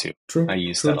liked it too. True. I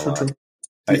used that a lot. True.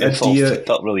 It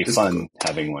felt really fun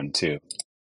having one too.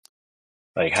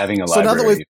 Having a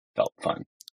library felt fun.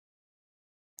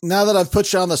 Now that I've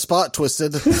put you on the spot,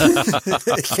 Twisted,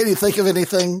 can you think of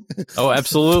anything? Oh,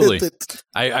 absolutely.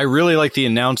 I really like the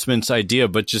announcements idea,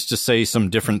 but just to say some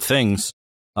different things,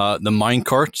 the mine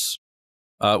carts,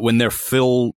 when they're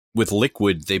filled with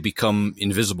liquid, they become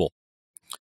invisible.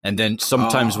 And then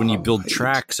sometimes when you build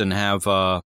tracks and have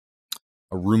a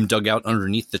room dug out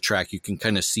underneath the track, you can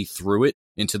kind of see through it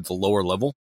into the lower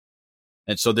level.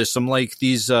 And so there's some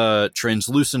these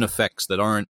translucent effects that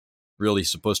aren't really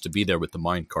supposed to be there with the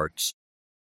mine carts.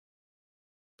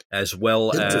 As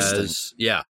well as,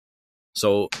 yeah.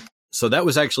 So that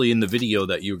was actually in the video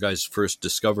that you guys first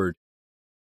discovered.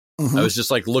 Mm-hmm. I was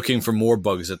just like looking for more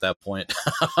bugs at that point.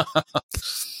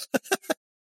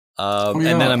 And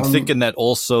then I'm thinking that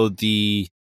also the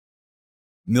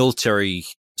military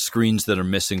screens that are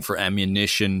missing for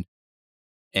ammunition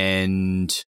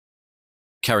and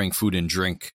carrying food and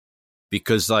drink,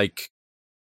 because like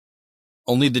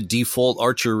only the default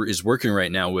Archer is working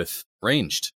right now with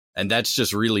ranged. And that's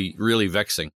just really, really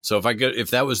vexing. So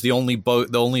if that was the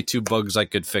only two bugs I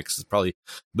could fix, it's probably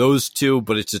those two.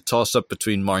 But it's a toss up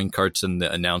between minecarts and the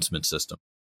announcement system.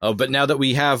 But now that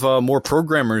we have more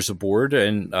programmers aboard,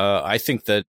 and I think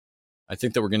that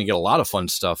we're going to get a lot of fun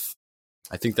stuff.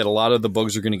 I think that a lot of the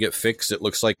bugs are going to get fixed. It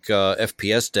looks like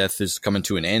FPS death is coming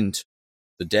to an end.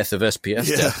 The death of FPS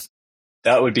death.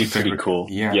 That would be pretty cool.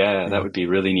 Yeah, that would be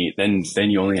really neat. Then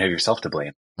you only have yourself to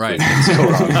blame. Right.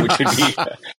 Which would be,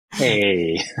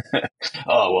 hey,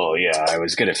 oh, well, yeah, I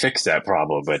was going to fix that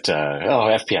problem, but,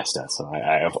 FPS death. So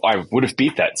I would have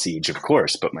beat that siege, of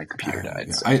course, but my computer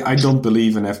died. So. I don't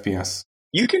believe in FPS.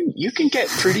 You can get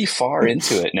pretty far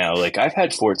into it now. Like I've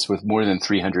had forts with more than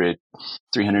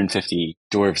 350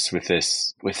 dwarves with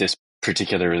this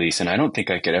particular release, and I don't think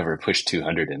I could ever push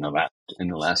 200 in the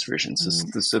last version.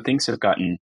 So things have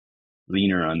gotten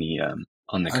leaner on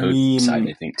the code side,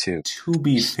 I think, too. To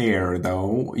be fair,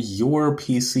 though, your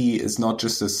PC is not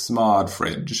just a smart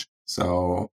fridge,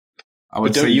 so I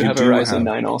would say you have a Ryzen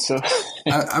 9 also.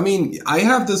 I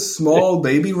have this small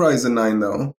baby Ryzen 9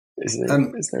 though. Is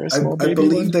there a small baby? I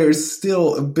believe one? there's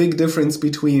still a big difference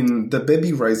between the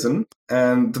baby Ryzen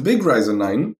and the big Ryzen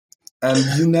 9, and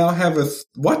you now have a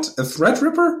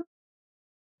Threadripper.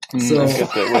 So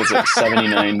what is it,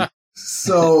 79?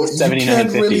 So you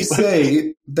can't really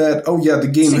say that, the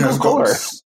game has gotten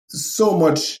so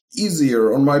much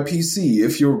easier on my PC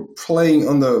if you're playing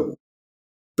on the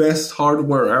best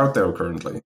hardware out there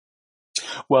currently.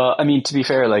 Well, I mean, to be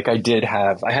fair, like I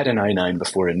had an i9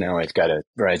 before, and now I've got a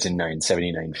Ryzen 9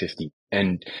 7950.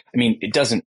 And I mean, it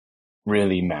doesn't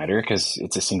really matter because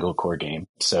it's a single core game.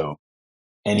 So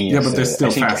but they're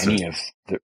still faster.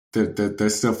 They're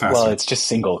still faster. Well, it's just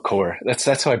single core. That's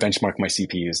how I benchmark my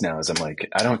CPUs now. Is I'm like,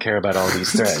 I don't care about all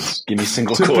these threads. Give me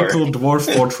single core. Typical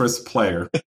Dwarf Fortress player.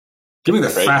 Give me the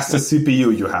fastest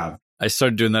CPU you have. I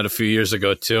started doing that a few years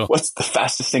ago too. What's the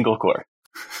fastest single core?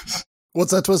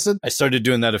 What's that, Twisted? I started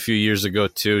doing that a few years ago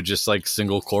too, just like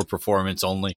single core performance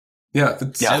only. Yeah,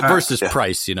 versus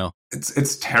price, you know.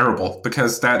 It's terrible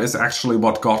because that is actually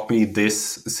what got me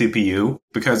this CPU,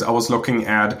 because I was looking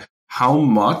at how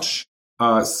much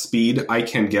speed I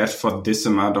can get for this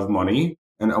amount of money,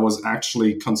 and I was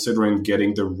actually considering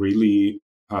getting the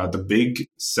big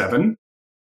 7,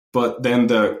 but then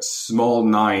the small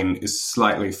 9 is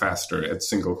slightly faster at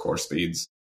single core speeds.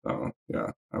 So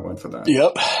yeah, I went for that.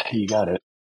 Yep, you got it.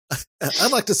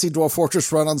 I'd like to see Dwarf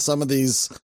Fortress run on some of these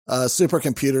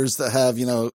supercomputers that have,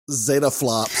 Zeta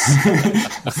flops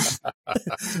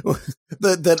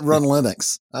that run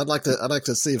Linux. I'd like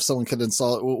to see if someone could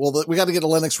install it. Well, we got to get a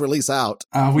Linux release out.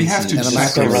 We have to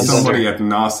check if somebody at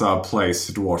NASA plays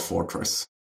Dwarf Fortress.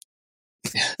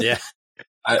 Yeah,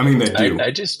 I mean they do.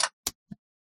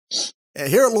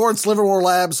 Here at Lawrence Livermore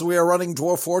Labs, we are running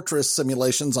Dwarf Fortress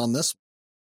simulations on this.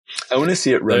 I want to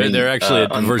see it running. They're actually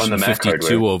at version 52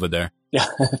 hardware. over there. Yeah,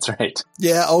 that's right.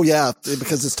 Yeah, oh yeah,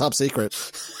 because it's top secret.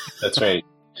 That's right.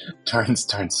 Tarn's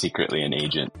secretly an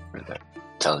agent for the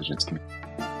intelligence community.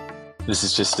 This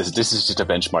is just a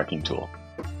benchmarking tool.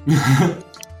 I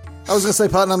was going to say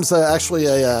Putnam's actually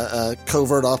a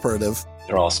covert operative.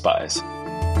 They're all spies.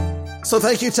 So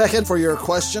thank you, Tekken, for your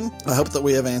question. I hope that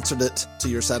we have answered it to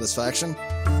your satisfaction.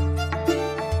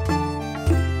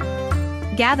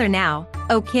 Gather now,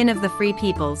 O kin of the free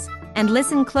peoples, and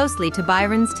listen closely to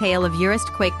Byron's tale of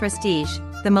Urist Quake Prestige,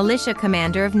 the militia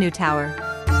commander of Newtower.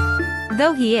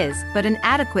 Though he is but an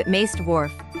adequate maced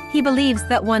dwarf, he believes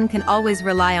that one can always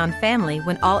rely on family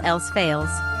when all else fails.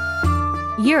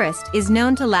 Urist is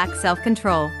known to lack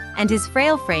self-control, and his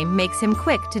frail frame makes him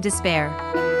quick to despair.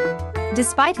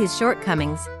 Despite his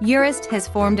shortcomings, Urist has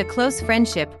formed a close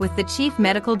friendship with the chief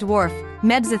medical dwarf,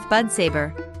 Mebzith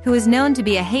Budsaber, who is known to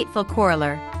be a hateful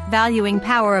quarreler, valuing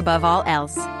power above all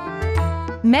else.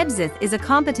 Mebzith is a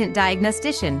competent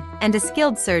diagnostician and a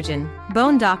skilled surgeon,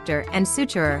 bone doctor and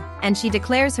suturer, and she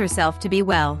declares herself to be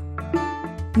well.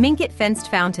 Minkit Fenced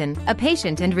Fountain, a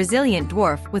patient and resilient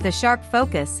dwarf with a sharp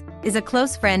focus, is a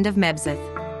close friend of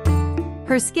Mebzith.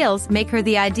 Her skills make her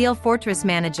the ideal fortress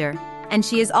manager, and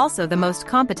she is also the most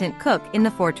competent cook in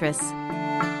the fortress.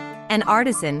 an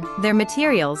artisan, their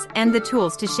materials, and the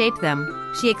tools to shape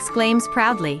them, she exclaims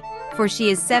proudly, for she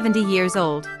is 70 years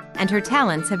old, and her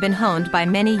talents have been honed by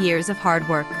many years of hard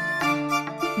work.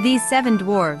 These 7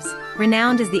 dwarves,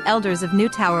 renowned as the elders of New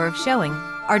Tower of Showing,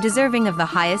 are deserving of the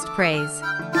highest praise.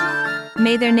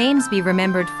 May their names be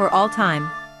remembered for all time,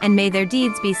 and may their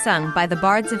deeds be sung by the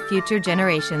bards of future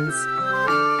generations.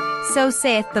 So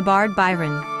saith the bard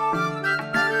Byron.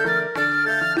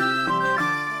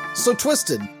 So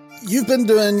Twisted, you've been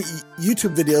doing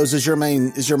YouTube videos as your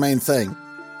main thing,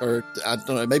 or I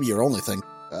don't know, maybe your only thing.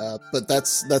 But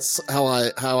that's how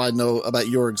I know about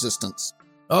your existence.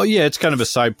 Oh yeah, it's kind of a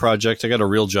side project. I got a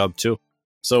real job too.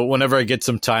 So whenever I get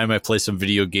some time, I play some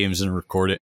video games and record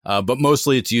it. But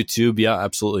mostly it's YouTube. Yeah,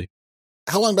 absolutely.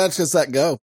 How long back does that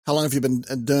go? How long have you been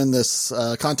doing this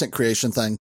content creation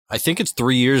thing? I think it's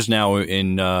 3 years now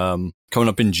in coming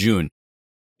up in June.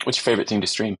 What's your favorite thing to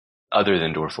stream other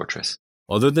than Dwarf Fortress?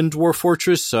 Other than Dwarf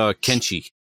Fortress, Kenshi.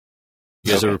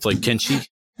 You guys ever played Kenshi?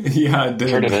 Yeah, I did.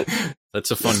 Heard of it. That's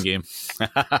a fun game.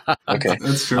 Okay.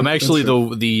 That's true. I'm actually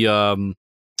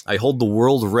I hold the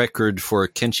world record for a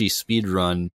Kenshi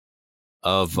speedrun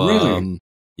of Really?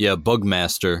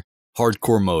 Bugmaster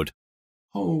hardcore mode.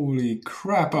 Holy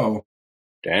crap! Oh,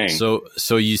 Dang.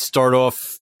 So you start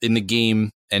off in the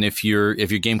game, and if your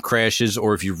game crashes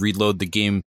or if you reload the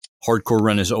game, hardcore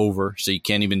run is over, so you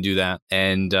can't even do that.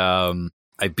 And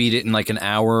I beat it in like an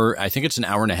hour. I think it's an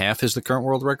hour and a half is the current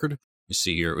world record. You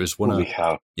see here, it was 1 Holy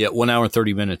cow. 1 hour and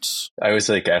 30 minutes. I was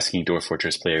like asking Dwarf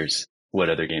Fortress players what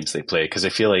other games they play, because I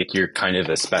feel like you're kind of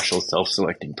a special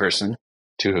self-selecting person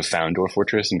to have found Dwarf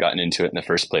Fortress and gotten into it in the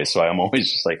first place. So I'm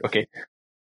always just like, okay,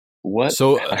 what?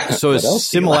 So what a else do you like?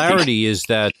 similarity is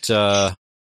that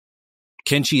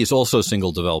Kenshi is also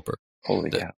single developer. Holy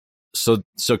cow. So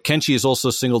Kenshi is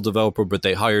also single developer, but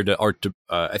they hired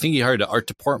I think he hired an art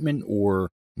department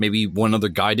or maybe one other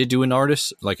guy to do an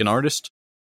artist.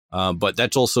 But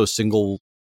that's also a single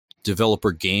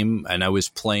developer game. And I was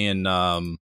playing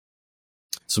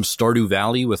some Stardew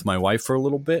Valley with my wife for a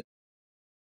little bit.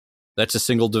 That's a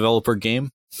single developer game.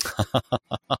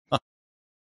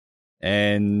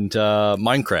 And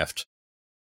Minecraft.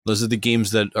 Those are the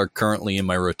games that are currently in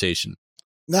my rotation.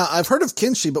 Now, I've heard of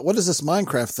Kenshi, but what is this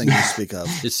Minecraft thing you speak of?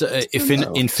 It's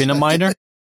Infiniminer.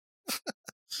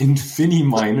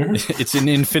 Infiniminer. It's an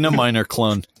Infiniminer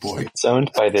clone. Boy, It's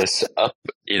owned by this up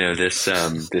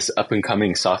and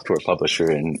coming software publisher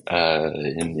in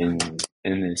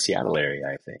the Seattle area,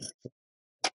 I think.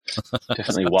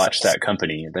 Definitely watch that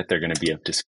company. I bet they're going to be up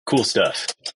to cool stuff.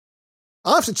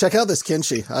 I'll have to check out this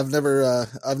Kenshi. I've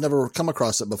never come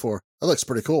across it before. That looks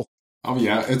pretty cool. oh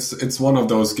yeah, it's one of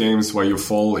those games where you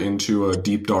fall into a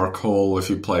deep dark hole if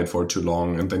you play it for too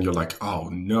long, and then you're like, oh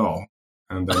no,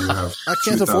 and then you have. I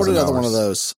can't afford 2,000 another one of hours.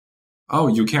 those. Oh,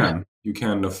 you can. You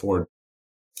can afford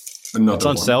another. It's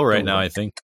on one. sale right Don't now, worry. I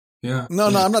think. Yeah. No,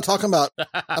 I'm not talking about.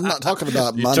 I'm not talking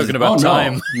about You're money. talking about Oh,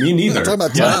 time. No, me neither. I'm talking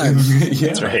about Yeah. time.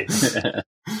 Yeah. That's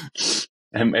right.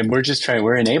 and we're just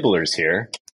we're enablers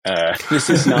here. This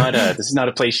is not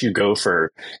a place you go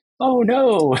for, oh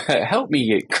no, help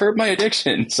me curb my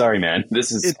addiction. Sorry, man.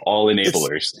 This is all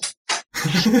enablers.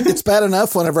 It's bad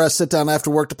enough whenever I sit down after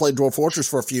work to play Dwarf Fortress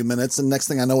for a few minutes, and next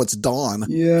thing I know, it's dawn.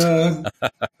 Yeah.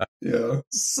 Yeah.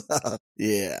 So,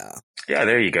 yeah. Yeah,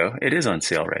 there you go. It is on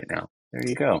sale right now. There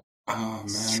you go. Oh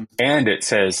man. And it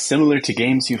says, similar to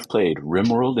games you've played,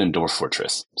 RimWorld and Dwarf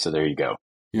Fortress. So there you go.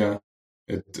 Yeah.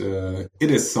 It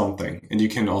is something, and you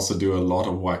can also do a lot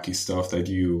of wacky stuff that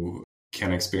you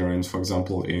can experience. For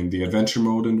example, in the adventure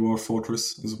mode in Dwarf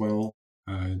Fortress as well.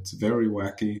 It's very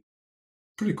wacky.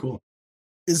 Pretty cool.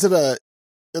 Is it a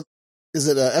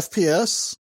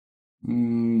FPS?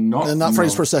 Not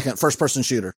frames per second. First person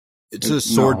shooter. It's a No.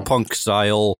 sword punk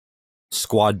style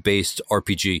squad based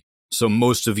RPG. So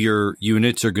most of your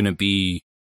units are going to be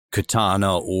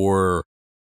katana or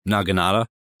naginata,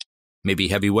 maybe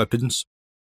heavy weapons,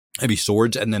 heavy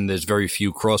swords, and then there's very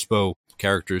few crossbow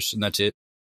characters, and that's it.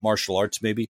 Martial arts,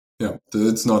 maybe. Yeah,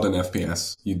 it's not an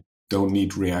FPS. You don't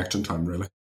need reaction time, really.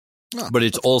 Oh, But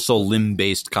it's also limb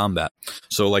based combat.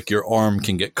 So like your arm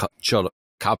can get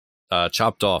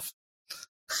chopped off.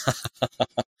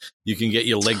 You can get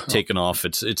your leg taken off.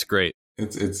 It's great.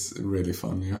 It's really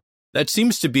fun, yeah. That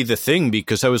seems to be the thing,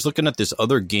 because I was looking at this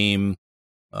other game.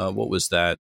 What was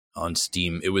that on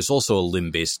Steam? It was also a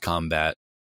limb-based combat,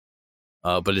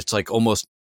 but it's like almost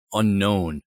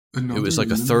unknown. It was like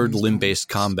a third limb-based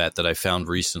combat that I found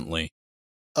recently.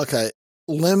 Okay,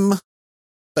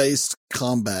 limb-based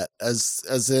combat,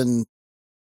 as in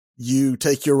you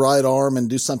take your right arm and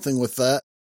do something with that,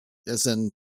 as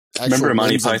in actual Remember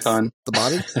Monty limbs of Python? the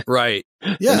body. Right.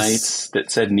 Yes. The knights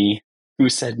that said knee. Who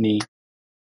said knee?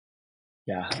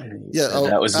 Yeah.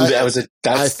 That's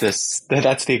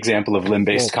the example of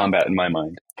limb-based combat in my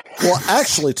mind. Well,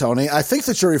 actually, Tony, I think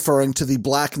that you're referring to the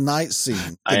Black Knight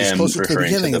scene. I am closer to the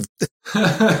beginning of.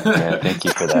 Yeah, thank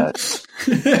you for that.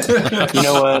 You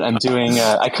know what I'm doing?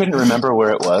 I couldn't remember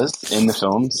where it was in the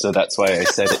film, so that's why I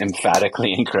said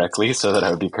emphatically incorrectly, so that I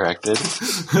would be corrected,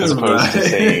 as opposed to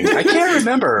saying I can't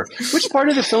remember which part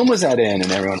of the film was that in,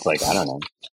 and everyone's like, I don't know.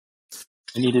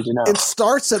 I needed to know. It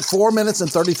starts at 4 minutes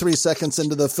and 33 seconds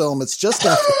into the film. It's just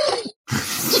after.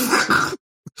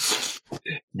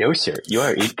 No, sir, you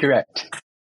are incorrect.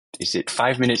 Is it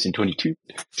 5 minutes and 22?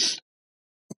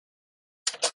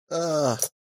 So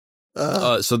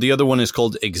the other one is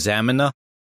called Examina,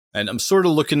 and I'm sort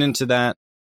of looking into that.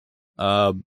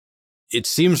 It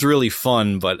seems really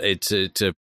fun, but it's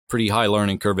a pretty high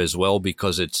learning curve as well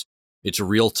because it's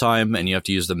real time and you have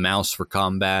to use the mouse for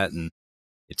combat, and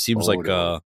it seems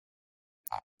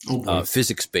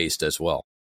physics based as well.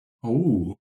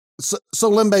 Oh, so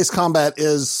limb-based combat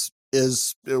is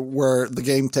where the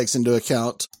game takes into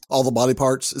account all the body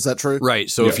parts. Is that true? Right.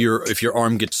 So if your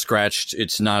arm gets scratched,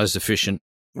 it's not as efficient.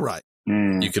 Right.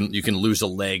 You can lose a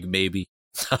leg maybe.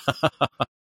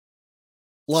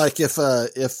 Like if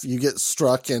you get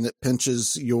struck and it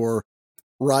pinches your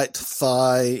right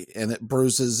thigh and it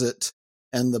bruises it,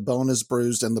 and the bone is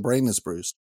bruised and the brain is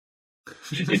bruised.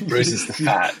 It bruises the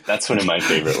fat. That's one of my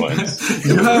favorite ones.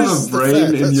 You have a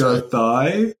brain in your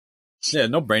thigh? Yeah,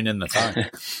 no brain in the thigh.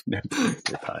 No,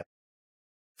 the thigh.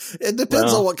 It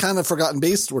depends on what kind of forgotten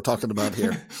beast we're talking about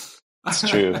here. It's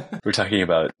true. We're talking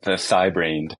about the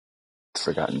thigh-brained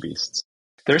forgotten beasts.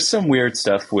 There's some weird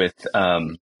stuff with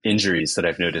injuries that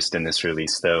I've noticed in this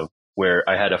release, though, where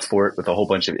I had a fort with a whole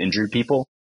bunch of injured people,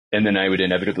 and then I would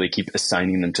inevitably keep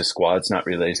assigning them to squads, not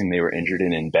realizing they were injured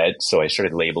and in bed, so I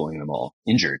started labeling them all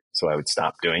injured, so I would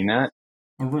stop doing that.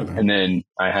 Oh, really? And then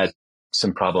I had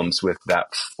some problems with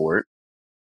that fort,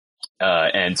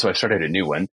 and so I started a new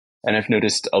one, and I've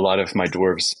noticed a lot of my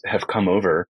dwarves have come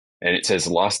over, and it says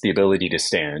lost the ability to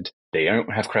stand. They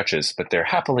don't have crutches, but they're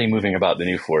happily moving about the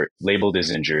new fort, labeled as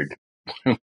injured,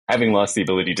 having lost the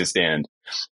ability to stand.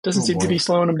 Doesn't seem to be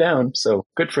slowing them down, so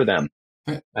good for them.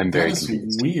 I'm very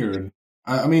confused. Weird.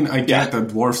 I mean, I get that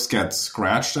dwarves get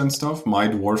scratched and stuff. My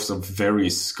dwarves are very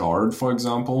scarred, for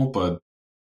example, but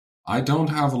I don't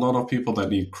have a lot of people that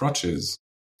need crutches.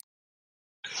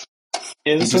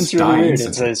 Yeah, this one's really weird.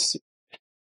 It says,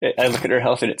 I look at her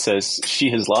health and it says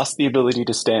she has lost the ability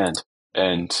to stand,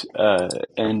 and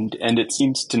it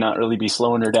seems to not really be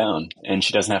slowing her down, and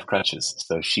she doesn't have crutches,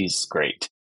 so she's great.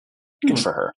 Good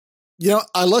for her. You know,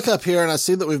 I look up here and I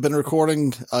see that we've been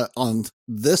recording on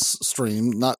this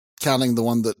stream, not counting the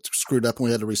one that screwed up and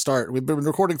we had to restart. We've been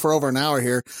recording for over an hour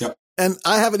here. Yep. And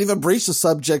I haven't even breached the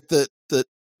subject that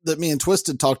me and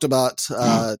Twisted talked about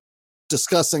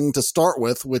discussing to start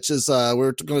with, which is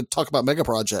we're going to talk about mega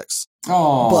projects.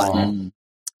 Oh.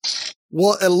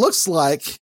 Well, it looks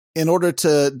like in order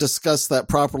to discuss that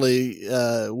properly,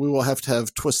 we will have to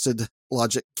have Twisted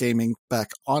Logic Gaming back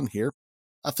on here.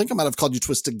 I think I might have called you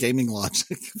Twisted Gaming Logic,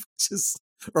 which is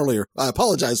earlier. I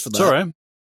apologize for that. It's all right.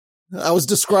 I was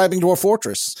describing Dwarf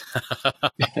Fortress.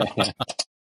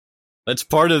 That's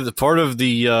part of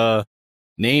the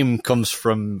name comes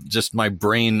from just my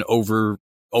brain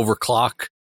overclock,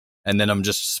 and then I'm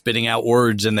just spitting out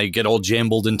words and they get all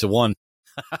jumbled into one.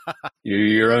 You're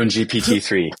your own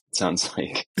GPT-3, it sounds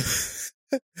like.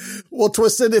 Well,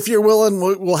 Twisted, if you're willing,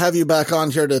 we'll have you back on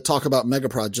here to talk about mega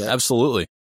projects. Absolutely.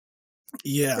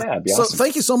 Yeah. So awesome.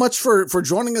 Thank you so much for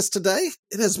joining us today.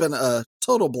 It has been a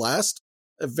total blast.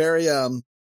 A very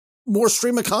more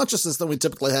stream of consciousness than we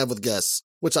typically have with guests,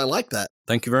 which I like that.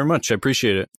 Thank you very much. I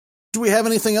appreciate it. Do we have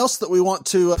anything else that we want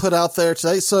to put out there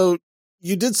today? So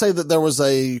you did say that there was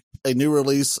a new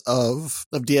release of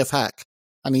DF Hack.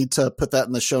 I need to put that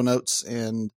in the show notes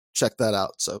and check that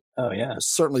out. So we'll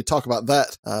certainly talk about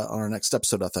that on our next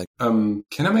episode, I think.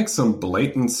 Can I make some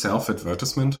blatant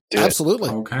self-advertisement? Absolutely.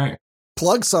 Okay.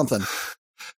 Plug something.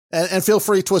 And feel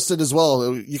free, Twisted, as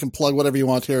well. You can plug whatever you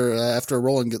want here after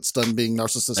Roland gets done being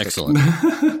narcissistic. Excellent.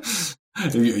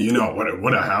 You know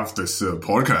what I have this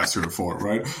podcast here for,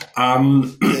 right?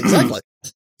 Exactly.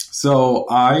 So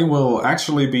I will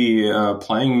actually be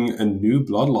playing a new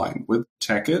Bloodline with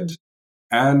Tekid,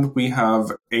 and we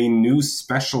have a new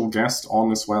special guest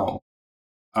on as well.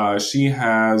 She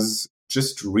has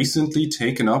just recently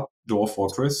taken up Dwarf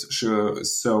Fortress,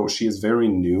 so she is very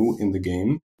new in the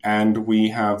game. And we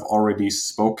have already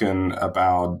spoken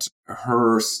about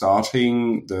her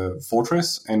starting the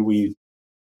fortress, and we,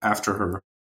 after her,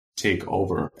 take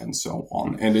over and so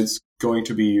on. And it's going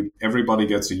to be everybody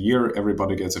gets a year,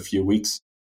 everybody gets a few weeks.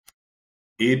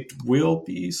 It will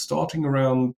be starting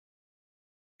around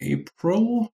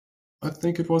April, I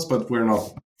think it was, but we're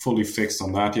not fully fixed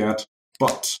on that yet.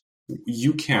 But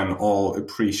you can all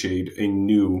appreciate a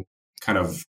new kind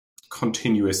of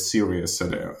continuous series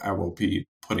that I will be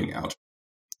putting out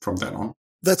from then on.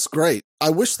 That's great.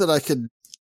 I wish that I could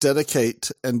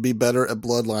dedicate and be better at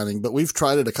bloodlining, but we've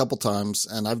tried it a couple times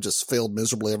and I've just failed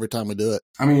miserably every time we do it.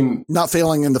 I mean, not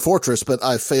failing in the fortress, but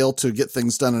I fail to get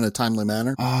things done in a timely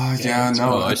manner. I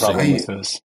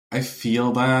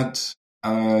feel that.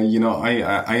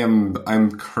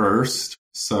 I'm cursed,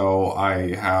 so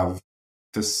I have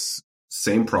this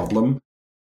same problem.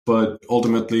 But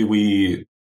ultimately, we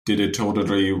did it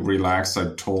totally relaxed.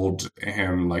 I told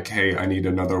him, like, hey, I need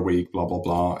another week, blah, blah,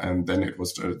 blah. And then it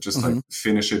was just like,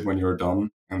 finish it when you're done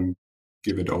and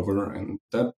give it over. And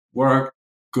that worked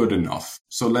good enough.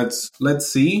 So let's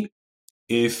see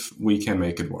if we can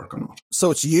make it work or not. So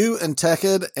it's you and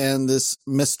Tekid and this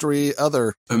mystery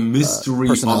other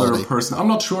other person. I'm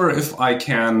not sure if I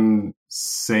can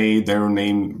say their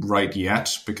name right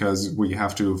yet because we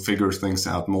have to figure things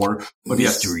out more. But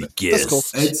mystery guest. Cool.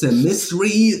 It's a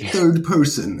mystery third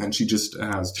person, and she just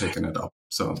has taken it up.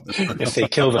 So if they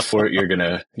kill the fort, you're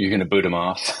gonna boot them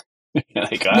off.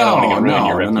 Like, I don't want to ruin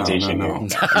your reputation. No.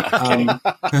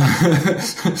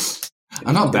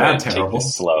 I'm not that terrible. Take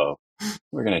this slow.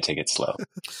 We're going to take it slow.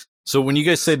 So when you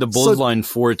guys say the bloodline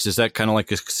forts, is that kind of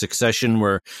like a succession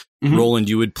where Roland,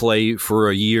 you would play for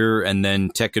a year and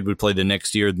then Tekid would play the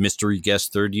next year, mystery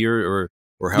guest third year,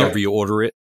 or however you order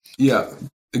it? Yeah,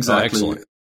 exactly.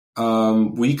 Oh,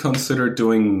 excellent. We consider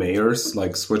doing mayors,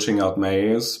 like switching out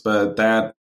mayors, but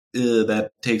that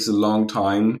takes a long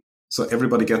time. So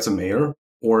everybody gets a mayor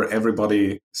or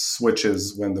everybody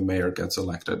switches when the mayor gets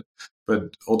elected.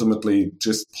 But ultimately,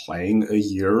 just playing a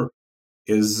year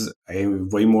is a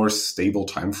way more stable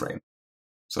time frame.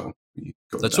 So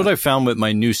that's what I found with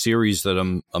my new series that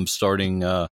I'm starting.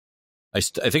 I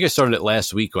think I started it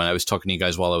last week when I was talking to you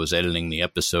guys while I was editing the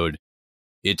episode.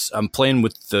 I'm playing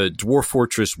with the Dwarf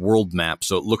Fortress world map,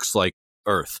 so it looks like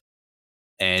Earth.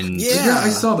 And yeah, I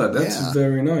saw that. That's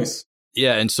very nice.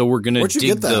 Yeah, and so we're gonna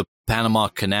dig the Panama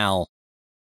Canal.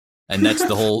 And that's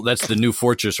the new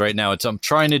fortress right now. I'm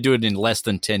trying to do it in less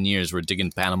than 10 years. We're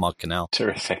digging Panama Canal.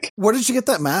 Terrific. Where did you get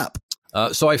that map?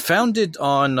 So I found it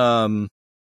on,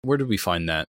 where did we find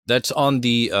that? That's on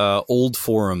the old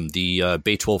forum, the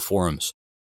Bay 12 forums.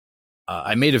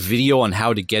 I made a video on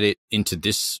how to get it into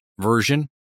this version,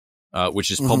 which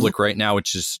is public right now,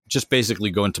 which is just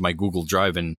basically going to my Google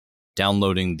Drive and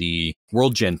downloading the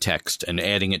World Gen text and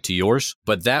adding it to yours.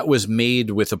 But that was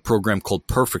made with a program called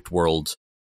Perfect World.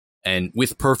 And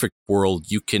with Perfect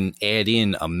World, you can add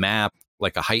in a map,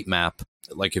 like a height map.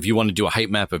 Like if you want to do a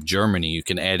height map of Germany, you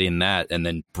can add in that and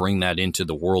then bring that into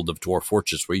the world of Dwarf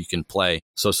Fortress where you can play.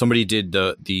 So somebody did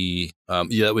that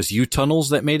was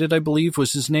U-Tunnels that made it, I believe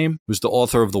was his name. Was the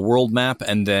author of the world map.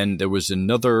 And then there was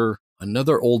another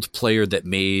old player that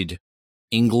made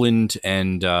England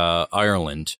and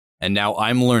Ireland. And now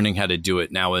I'm learning how to do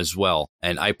it now as well.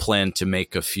 And I plan to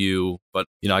make a few, but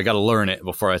I got to learn it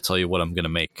before I tell you what I'm going to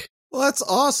make. Well, that's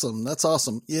awesome. That's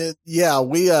awesome. Yeah.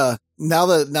 We, now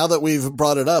that we've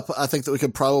brought it up, I think that we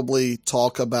could probably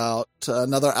talk about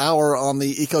another hour on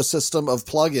the ecosystem of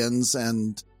plugins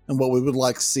and what we would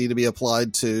like to see to be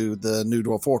applied to the new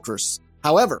Dwarf Fortress.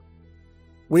 However,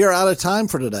 we are out of time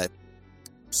for today.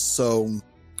 So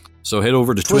head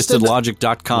over to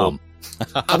twistedlogic.com.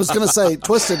 I was going to say,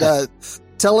 Twisted,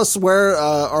 tell us where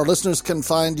our listeners can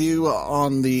find you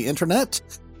on the internet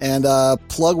and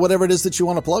plug whatever it is that you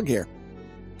want to plug here.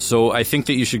 So I think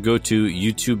that you should go to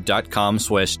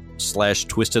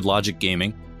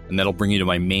youtube.com/twistedlogicgaming, and that'll bring you to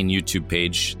my main YouTube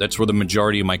page. That's where the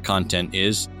majority of my content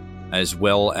is, as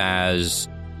well as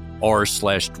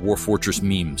r/Dwarf Fortress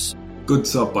memes. Good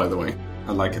sub, by the way.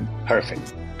 I like it.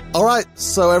 Perfect. All right,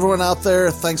 so everyone out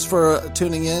there, thanks for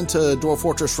tuning in to Dwarf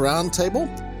Fortress Roundtable,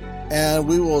 and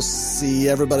we will see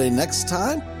everybody next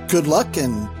time. Good luck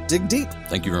and dig deep.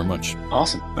 Thank you very much.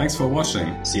 Awesome. Thanks for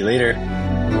watching. See you later.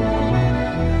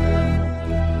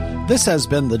 This has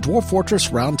been the Dwarf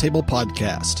Fortress Roundtable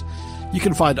podcast. You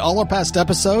can find all our past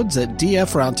episodes at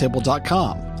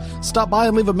dfroundtable.com. Stop by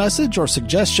and leave a message or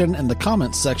suggestion in the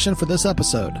comments section for this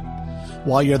episode.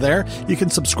 While you're there, you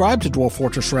can subscribe to Dwarf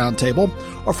Fortress Roundtable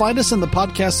or find us in the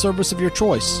podcast service of your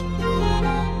choice.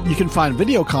 You can find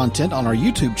video content on our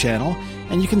YouTube channel,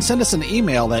 and you can send us an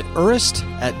email at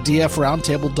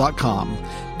urist@dfroundtable.com.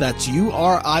 That's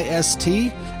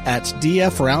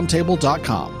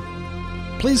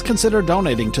urist@dfroundtable.com. Please consider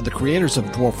donating to the creators of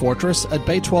Dwarf Fortress at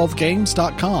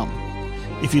bay12games.com.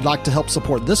 If you'd like to help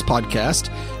support this podcast,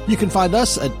 you can find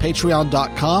us at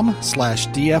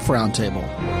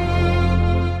patreon.com/dfroundtable.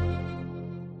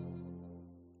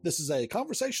 This is a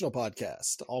conversational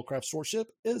podcast. All craft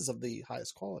sportsmanship is of the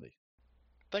highest quality.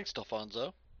 Thanks,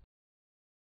 Delfonso.